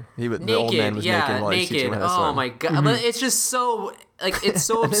 By the way, naked. The old man was naked while he's teaching him how to swim. Oh my god! But it's just so like it's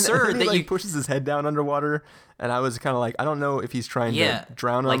so absurd and he, that he pushes his head down underwater, and I was kind of like, I don't know if he's trying to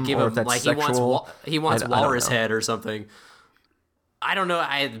drown him or if that's like sexual. He wants walrus head or something. I don't know.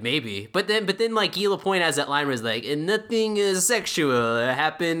 Maybe, but then like Guy Lapointe has that line where it's like, and nothing is sexual. It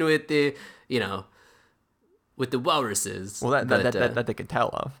happened with the with the walruses. Well, that they could tell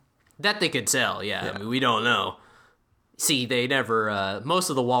of. That they could tell. Yeah. I mean, we don't know. See, they never.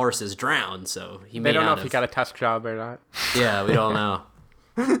 Most of the walruses drowned, so he. They don't know if he got a Tusk job or not. Yeah, we don't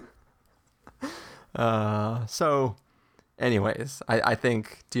know. So, anyways, I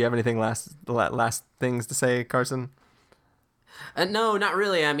think. Do you have anything last things to say, Carson? No, not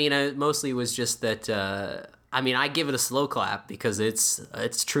really. I mean, mostly was just that. I mean, I give it a slow clap because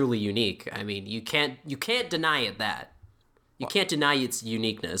it's truly unique. I mean, you can't deny it that. You can't deny its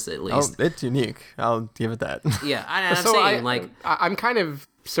uniqueness, at least. Oh, it's unique. I'll give it that. Yeah, I'm saying, I'm kind of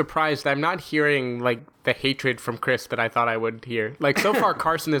surprised. I'm not hearing, like, the hatred from Chris that I thought I would hear. Like, so far,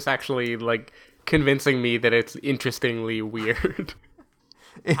 Carson is actually, like, convincing me that it's interestingly weird.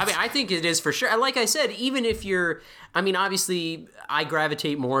 I mean, I think it is for sure. Like I said, even if you're... I mean, obviously, I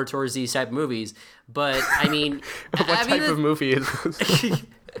gravitate more towards these type of movies, but, I mean... What type of movie is this?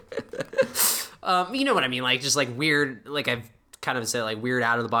 You know what I mean? Like, just, like, weird... Like, I've kind of said, like, weird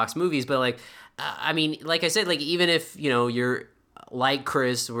out-of-the-box movies, but, like, I mean, like I said, like, even if, you're like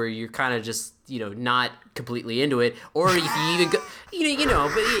Chris, where you're kind of just, not completely into it, or if you even go...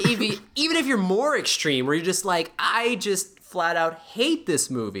 but even if you're more extreme, where you're just like, I just... flat out hate this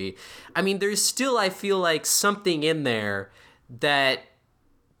movie. I mean, there's still, I feel like, something in there that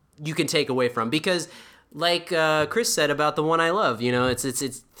you can take away from, because like Chris said about The One I Love,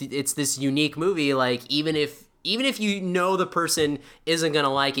 it's this unique movie. Like, even if the person isn't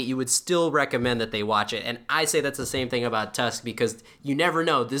gonna like it, you would still recommend that they watch it. And I say that's the same thing about Tusk, because you never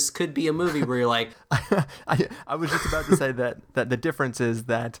know. This could be a movie where you're like... I was just about to say that the difference is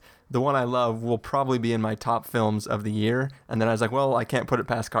that The One I Love will probably be in my top films of the year. And then I was like, well, I can't put it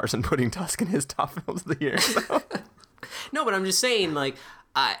past Carson putting Tusk in his top films of the year. So. No, but I'm just saying, like,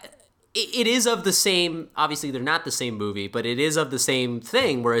 it is of the same... Obviously, they're not the same movie, but it is of the same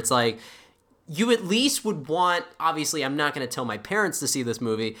thing, where it's like... You at least would want, obviously, I'm not going to tell my parents to see this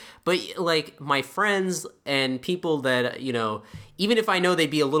movie, but, like, my friends and people that, even if I know they'd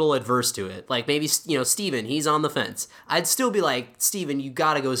be a little adverse to it, like, maybe, Steven, he's on the fence. I'd still be like, Steven, you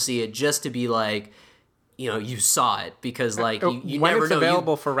got to go see it, just to be like, you saw it, because, like, you never know. When it's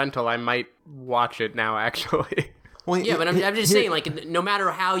available for rental, I might watch it now, actually. Well, yeah, but I'm just saying, like, no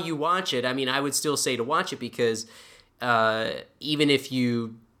matter how you watch it, I mean, I would still say to watch it, because even if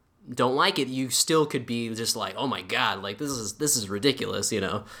you... don't like it, you still could be just like, oh my god, like this is ridiculous.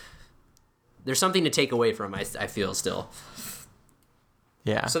 There's something to take away from, I feel, still.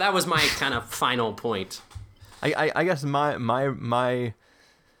 Yeah, so that was my kind of final point. I guess my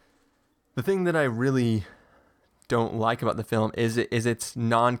the thing that I really don't like about the film is its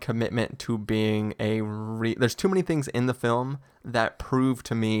non-commitment to being there's too many things in the film that prove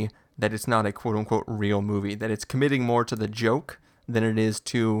to me that it's not a quote-unquote real movie, that it's committing more to the joke than it is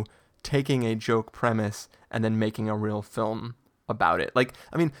to taking a joke premise and then making a real film about it. Like,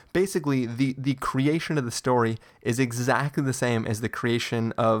 I mean, basically, the creation of the story is exactly the same as the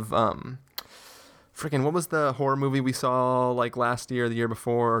creation of, what was the horror movie we saw, like, last year, the year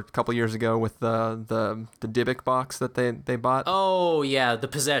before, or a couple years ago, with the Dybbuk box that they bought? Oh, yeah, The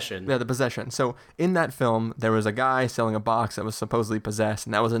Possession. Yeah, The Possession. So, in that film, there was a guy selling a box that was supposedly possessed,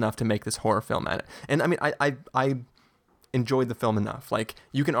 and that was enough to make this horror film at it. And, I mean, I enjoyed the film enough. Like,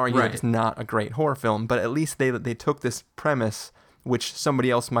 you can argue that it's not a great horror film, but at least they took this premise, which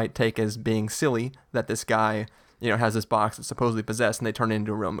somebody else might take as being silly, that this guy, has this box that's supposedly possessed, and they turn it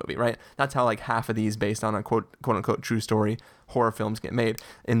into a real movie, right? That's how, like, half of these based on a quote-unquote true story horror films get made.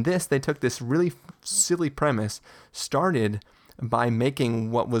 In this, they took this really silly premise, started by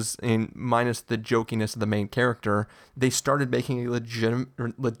making what was in minus the jokiness of the main character, they started making a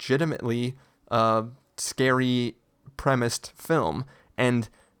legitimately scary premised film, and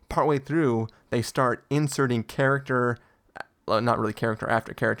partway through they start inserting character, not really character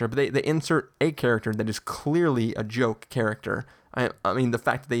after character, but they insert a character that is clearly a joke character. I mean, the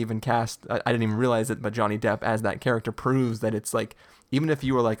fact that they even cast, I didn't even realize it, but Johnny Depp as that character proves that it's like, even if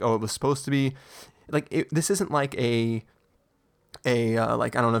you were like, oh, it was supposed to be like, this isn't like like,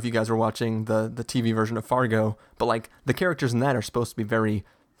 I don't know if you guys were watching the TV version of Fargo, but like the characters in that are supposed to be very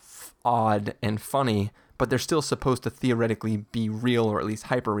odd and funny, but they're still supposed to theoretically be real, or at least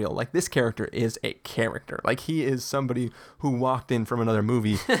hyper real. Like, this character is a character. Like, he is somebody who walked in from another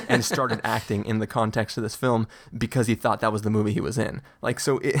movie and started acting in the context of this film because he thought that was the movie he was in. Like,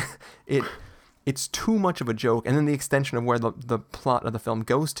 so it's too much of a joke, and then the extension of where the plot of the film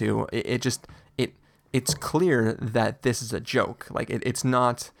goes to, it's clear that this is a joke. Like, it's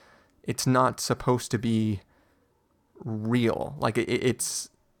not supposed to be real. Like, it's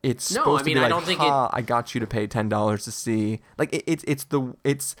supposed to be like, I got you to pay $10 to see. Like, it's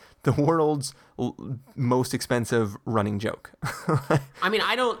the world's most expensive running joke. I mean,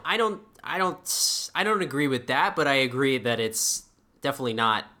 I don't agree with that, but I agree that it's definitely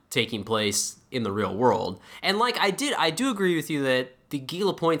not taking place in the real world. And like I do agree with you that the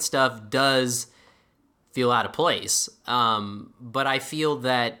Gila Point stuff does feel out of place. But I feel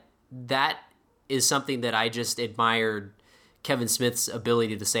that is something that I just admired Kevin Smith's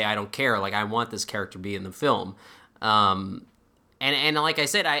ability to say, I don't care. Like, I want this character to be in the film. And like I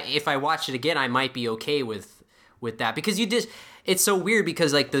said, if I watched it again, I might be okay with that, because it's so weird,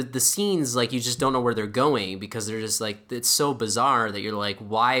 because like the scenes, like, you just don't know where they're going, because they're just like, it's so bizarre that you're like,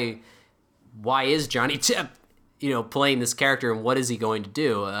 why is Johnny Depp, playing this character, and what is he going to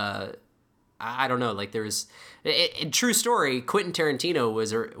do? I don't know. Like, true story, Quentin Tarantino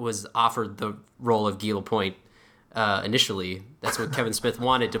was offered the role of Gila Point initially. That's what Kevin Smith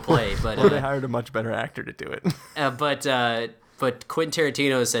wanted to play, but they hired a much better actor to do it. But Quentin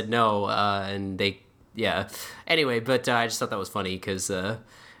Tarantino said no, and Anyway, but I just thought that was funny, because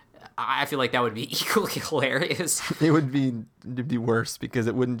I feel like that would be equally hilarious. It'd be worse, because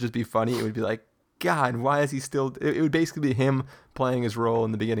it wouldn't just be funny. It would be like, God, why is he still? It would basically be him playing his role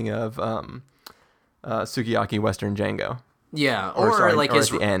in the beginning of Sukiyaki Western Django. Yeah, or at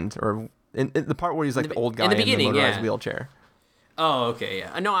the end, or in the part where he's like the old guy in the motorized wheelchair. Oh, okay,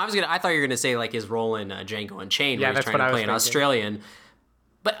 yeah. No, I thought you were gonna say like his role in Django Unchained, where he's trying to play an Australian.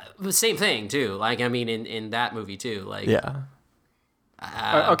 But the same thing too. Like, I mean, in that movie too. Like, yeah.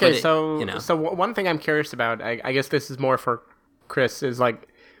 Okay, so one thing I'm curious about, I guess this is more for Chris, is like,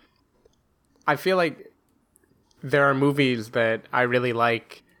 I feel like there are movies that I really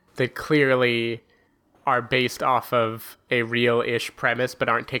like that clearly are based off of a real-ish premise but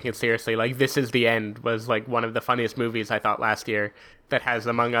aren't taken seriously. Like, This Is the End was like one of the funniest movies I thought last year, that has,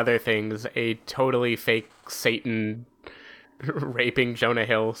 among other things, a totally fake Satan raping Jonah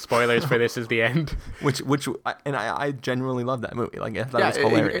Hill. Spoilers for This Is the End. I genuinely love that movie. Like, that was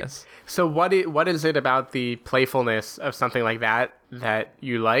hilarious. So what is it about the playfulness of something like that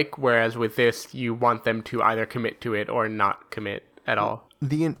you like, whereas with this you want them to either commit to it or not commit at all?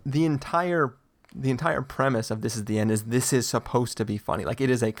 The entire premise of This Is the End is this is supposed to be funny. Like,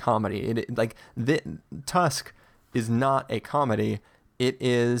 it is a comedy. Tusk is not a comedy. It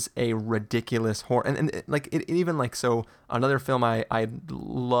is a ridiculous horror, and it even like, so another film I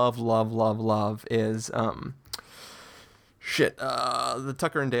love is the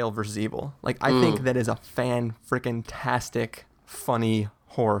Tucker and Dale versus Evil. Like, I think that is a fan-frickin-tastic, funny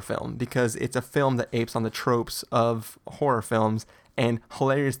horror film, because it's a film that apes on the tropes of horror films, and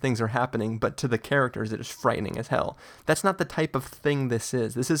hilarious things are happening, but to the characters it is frightening as hell. That's not the type of thing this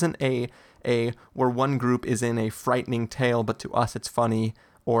is. This isn't a where one group is in a frightening tale, but to us it's funny,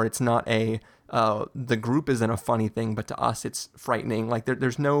 or it's not the group isn't a funny thing, but to us it's frightening. Like,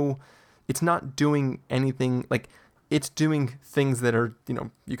 there's no, it's not doing anything, like, it's doing things that are,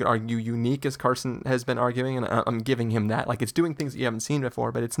 you could argue unique, as Carson has been arguing, and I'm giving him that. Like, it's doing things that you haven't seen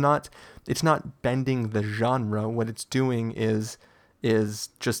before, but it's not bending the genre. What it's doing is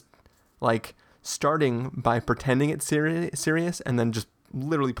just like starting by pretending it's serious, and then just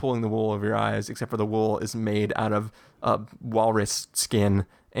literally pulling the wool over your eyes, except for the wool is made out of walrus skin,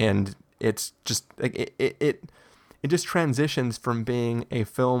 and it's just like it just transitions from being a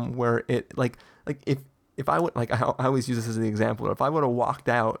film where it like if I would, like, I always use this as the example, if I would have walked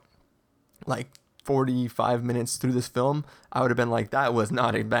out like 45 minutes through this film, I would have been like, that was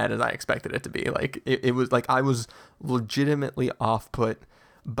not as bad as I expected it to be. Like, it was like, I was legitimately off-put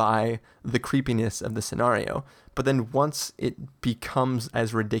by the creepiness of the scenario. But then once it becomes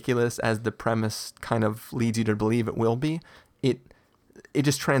as ridiculous as the premise kind of leads you to believe it will be, it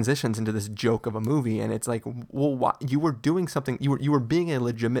just transitions into this joke of a movie, and it's like, well, you were doing something, you were being a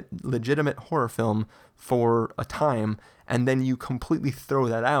legitimate horror film for a time, and then you completely throw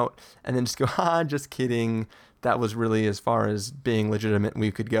that out, and then just go, just kidding, that was really as far as being legitimate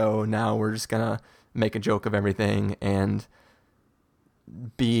we could go. Now we're just gonna make a joke of everything and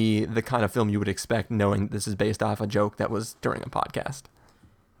be the kind of film you would expect, knowing this is based off a joke that was during a podcast.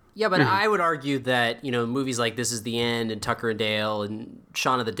 Yeah, but I would argue that, movies like This Is the End and Tucker and Dale and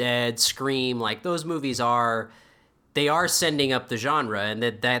Shaun of the Dead, Scream, like those movies they are sending up the genre, and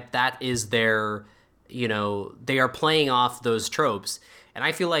that is their, they are playing off those tropes. And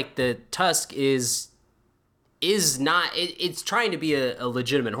I feel like the Tusk is not, it's trying to be a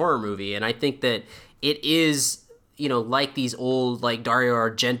legitimate horror movie, and I think that it is, like these old, like Dario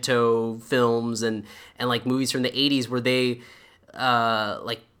Argento films and like movies from the 80s where they,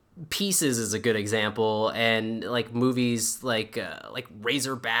 like Pieces is a good example, and like movies like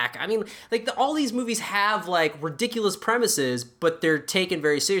Razorback. I mean, like all these movies have like ridiculous premises, but they're taken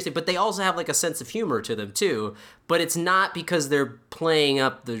very seriously. But they also have like a sense of humor to them too. But it's not because they're playing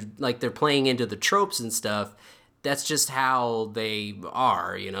up they're playing into the tropes and stuff. That's just how they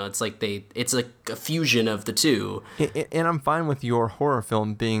are, It's like it's like a fusion of the two. And I'm fine with your horror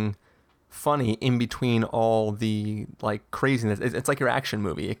film being funny in between all the like craziness. It's like your action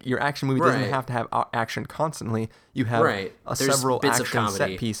movie. Your action movie doesn't have to have action constantly. You have several action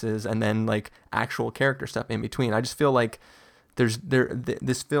set pieces and then like actual character stuff in between. I just feel like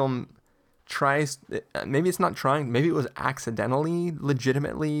this film tries. Maybe it's not trying. Maybe it was accidentally,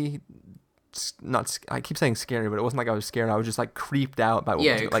 legitimately. Not. I keep saying scary, but it wasn't like I was scared. I was just like creeped out by what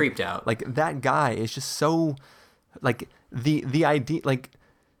was, creeped out. Like that guy is just so like the idea like.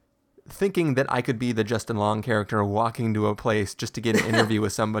 Thinking that I could be the Justin Long character walking to a place just to get an interview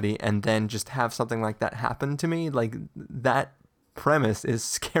with somebody and then just have something like that happen to me, like that premise is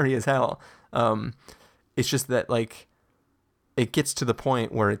scary as hell. It's just that like it gets to the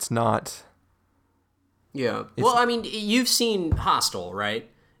point where it's not. Yeah. Well, I mean, you've seen Hostel, right?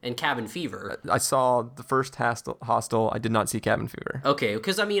 And Cabin Fever. I saw the first Hostel. I did not see Cabin Fever. Okay,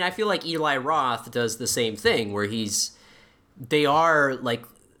 because I mean, I feel like Eli Roth does the same thing where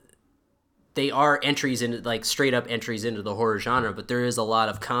they are entries into like straight up entries into the horror genre, but there is a lot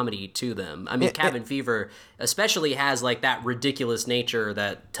of comedy to them. I mean, Cabin Fever especially has like that ridiculous nature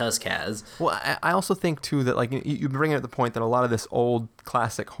that Tusk has. Well, I also think too that like you bring up the point that a lot of this old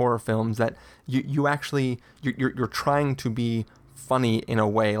classic horror films that you're trying to be funny in a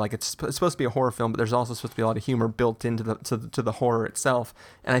way, like it's supposed to be a horror film, but there's also supposed to be a lot of humor built into the horror itself.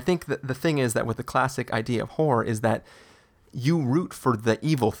 And I think that the thing is that with the classic idea of horror is that you root for the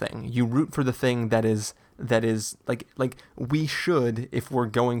evil thing. You root for the thing that is like we should, if we're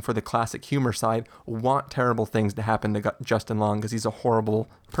going for the classic humor side, want terrible things to happen to Justin Long because he's a horrible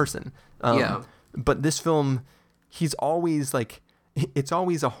person. But this film, he's always like, it's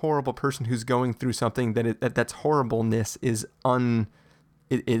always a horrible person who's going through something that's horribleness is not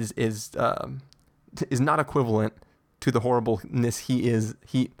equivalent to the horribleness he is.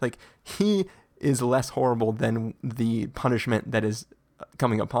 He is less horrible than the punishment that is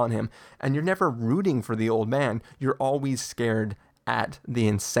coming upon him. And you're never rooting for the old man. You're always scared at the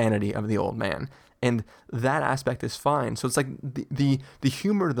insanity of the old man. And that aspect is fine. So it's like the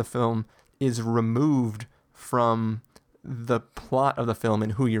humor of the film is removed from the plot of the film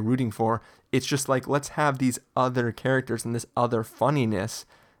and who you're rooting for. It's just like, let's have these other characters and this other funniness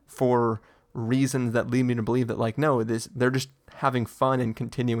for reasons that lead me to believe that like, no, they're just having fun and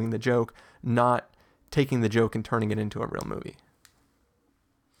continuing the joke, not taking the joke and turning it into a real movie.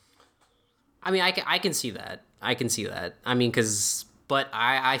 I mean, I can see that. I mean, but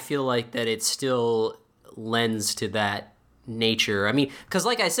I feel like that it still lends to that nature. I mean, because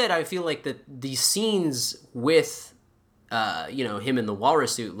like I said, I feel like that these scenes with, him in the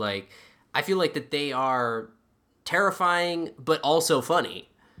walrus suit, like, I feel like that they are terrifying, but also funny.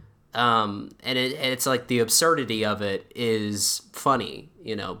 And it's like the absurdity of it is funny,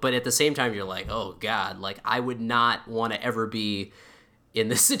 but at the same time you're like, oh God, like I would not want to ever be in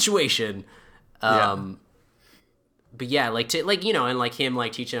this situation. But yeah, and like him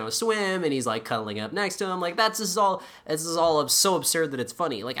like teaching him how to swim and he's like cuddling up next to him. Like this is all so absurd that it's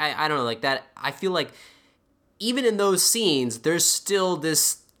funny. Like, I don't know, like that. I feel like even in those scenes, there's still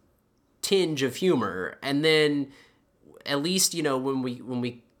this tinge of humor. And then at least, when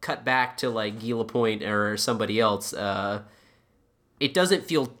we cut back to like Guy Lapointe or somebody else, it doesn't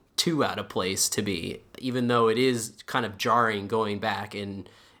feel too out of place to me, even though it is kind of jarring going back and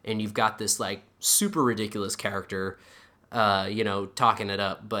you've got this like super ridiculous character, talking it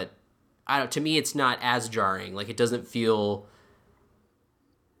up. But to me, it's not as jarring. Like it doesn't feel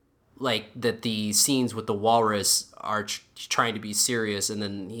like that the scenes with the walrus are trying to be serious and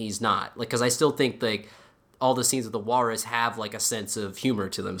then he's not. Like, because I still think like all the scenes with the walrus have like a sense of humor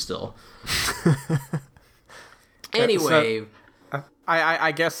to them still. Anyway,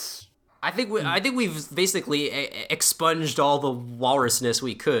 I guess I think we've basically expunged all the walrusness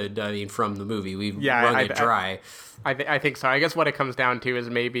we could. I mean, from the movie, we've wrung it dry. I think so. I guess what it comes down to is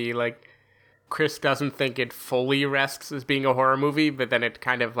maybe like Chris doesn't think it fully rests as being a horror movie, but then it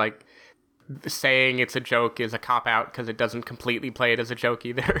kind of like saying it's a joke is a cop out because it doesn't completely play it as a joke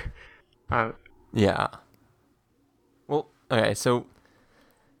either. Yeah. Well, okay, so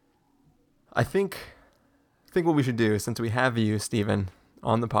I think what we should do, since we have you, Stephen,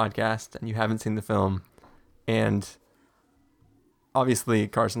 on the podcast and you haven't seen the film, and obviously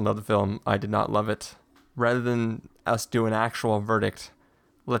Carson loved the film, I did not love it. Rather than us do an actual verdict,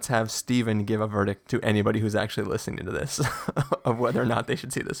 let's have Stephen give a verdict to anybody who's actually listening to this of whether or not they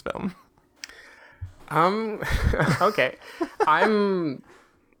should see this film. Okay. I'm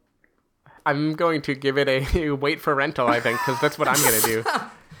going to give it a wait for rental, I think, because that's what I'm going to do.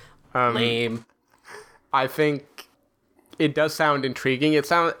 Lame. I think it does sound intriguing.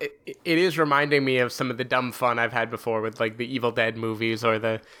 It is reminding me of some of the dumb fun I've had before with like the Evil Dead movies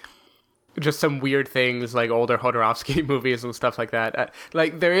or just some weird things like older Jodorowsky movies and stuff like that.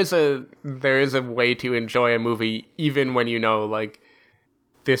 Like there is a way to enjoy a movie even when you know like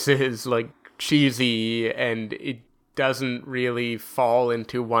this is like cheesy and it doesn't really fall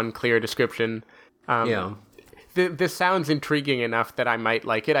into one clear description. Yeah. This sounds intriguing enough that I might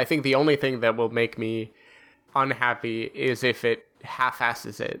like it. I think the only thing that will make me unhappy is if it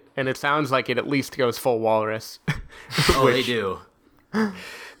half-asses it, and it sounds like it at least goes full walrus. They do.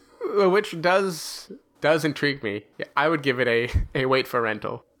 Which does intrigue me. I would give it a wait for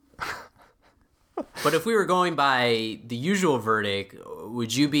rental. But if we were going by the usual verdict,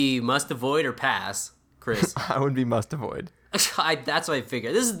 would you be must avoid or pass, Chris? I would be must avoid. That's what I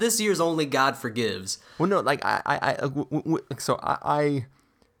figured. This year's Only God Forgives. Well, no, like I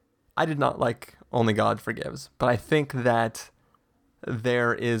did not like Only God Forgives, but I think that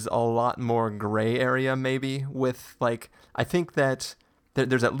there is a lot more gray area maybe with like, I think that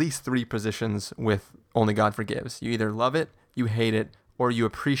there's at least 3 positions with Only God Forgives. You either love it, you hate it, or you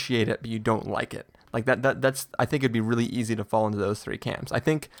appreciate it, but you don't like it. Like that's I think it'd be really easy to fall into those 3 camps. I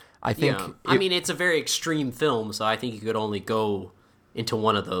think yeah. I mean, it's a very extreme film, so I think you could only go into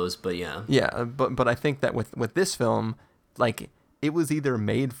one of those, but yeah. Yeah, but I think that with this film, like, it was either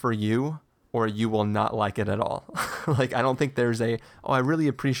made for you or you will not like it at all. Like, I don't think there's I really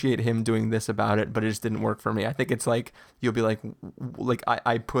appreciate him doing this about it, but it just didn't work for me. I think it's like, you'll be like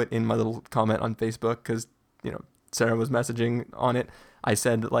I put in my little comment on Facebook, because, you know, Sarah was messaging on it. I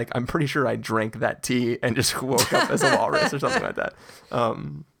said, like, I'm pretty sure I drank that tea and just woke up as a walrus or something like that.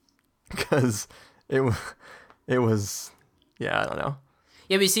 Because it was, yeah, I don't know.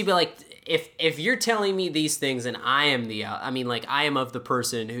 Yeah, but you see, but like, if you're telling me these things and I am I am of the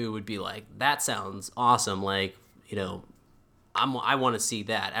person who would be like, that sounds awesome. Like, you know, I want to see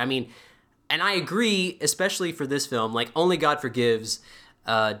that. I mean, and I agree, especially for this film, like Only God Forgives,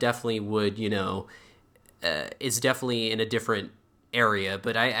 definitely would, you know, is definitely in a different area.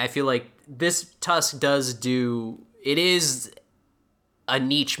 But I feel like this Tusk it is a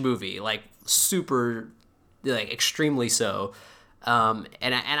niche movie, like super, like extremely so. And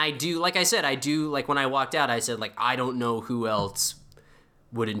I do, like I said, like when I walked out, I said, like, I don't know who else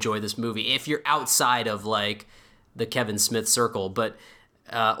would enjoy this movie if you're outside of like the Kevin Smith circle, but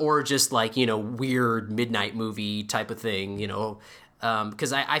or just like, you know, weird midnight movie type of thing, you know.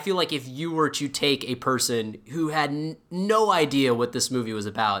 Because I feel like if you were to take a person who had no idea what this movie was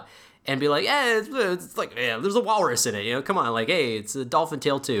about and be like, it's like, yeah, there's a walrus in it, you know, come on, like, hey, it's a Dolphin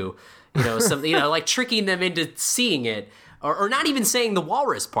Tale 2, you know, something, you know, like tricking them into seeing it, or not even saying the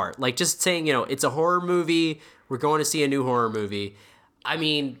walrus part, like just saying, you know, it's a horror movie, we're going to see a new horror movie. I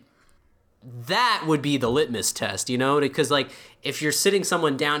mean, that would be the litmus test, you know, because like if you're sitting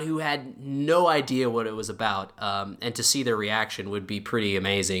someone down who had no idea what it was about, and to see their reaction would be pretty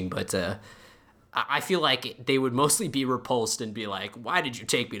amazing. But I feel like they would mostly be repulsed and be like, why did you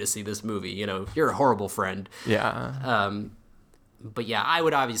take me to see this movie? You know, you're a horrible friend. Yeah. But yeah, I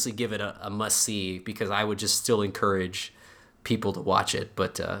would obviously give it a must see, because I would just still encourage people to watch it.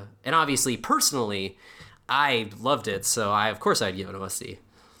 But and obviously personally, I loved it, so of course I'd give it a must see.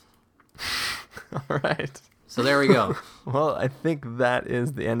 All right. So there we go. Well, I think that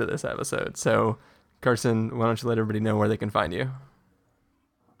is the end of this episode. So, Carson, why don't you let everybody know where they can find you?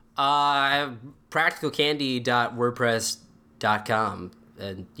 Practicalcandy.wordpress.com.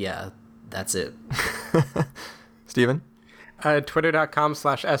 And yeah, that's it. Steven?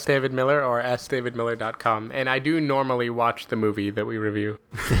 Twitter.com/sdavidmiller or sdavidmiller.com. And I do normally watch the movie that we review.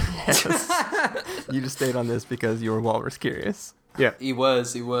 Yes. You just stayed on this because you were walrus curious. Yeah. He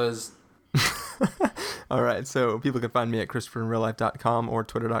was. All right, so people can find me at ChristopherInRealLife.com or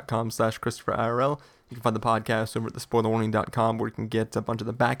Twitter.com/ChristopherIRL. You can find the podcast over at thespoilerwarning.com, where you can get a bunch of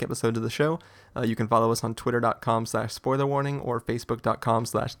the back episodes of the show. You can follow us on Twitter.com/spoilerwarning or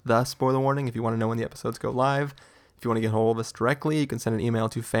Facebook.com/thespoilerwarning if you want to know when the episodes go live. If you want to get hold of us directly, you can send an email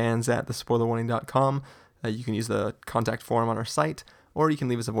to fans@thespoilerwarning.com. You can use the contact form on our site, or you can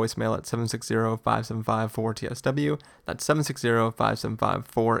leave us a voicemail at 760-575-4TSW. That's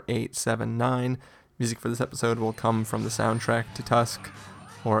 760-575-4879. Music for this episode will come from the soundtrack to Tusk,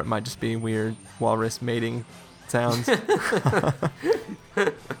 or it might just be weird walrus mating sounds. Yeah,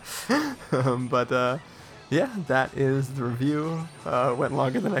 that is the review. Went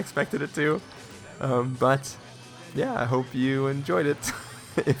longer than I expected it to. But yeah, I hope you enjoyed it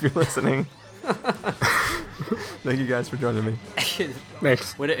if you're listening. Thank you guys for joining me.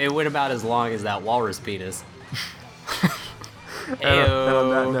 Thanks. It went about as long as that walrus penis. And on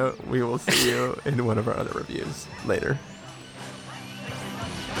that note, we will see you in one of our other reviews later.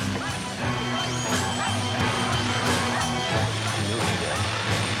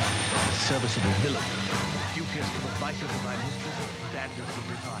 Serviceable villain. Dubious to the vices of my mistress, bad to the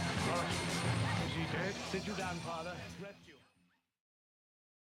Is he dead? Sit you down, father. Rest you.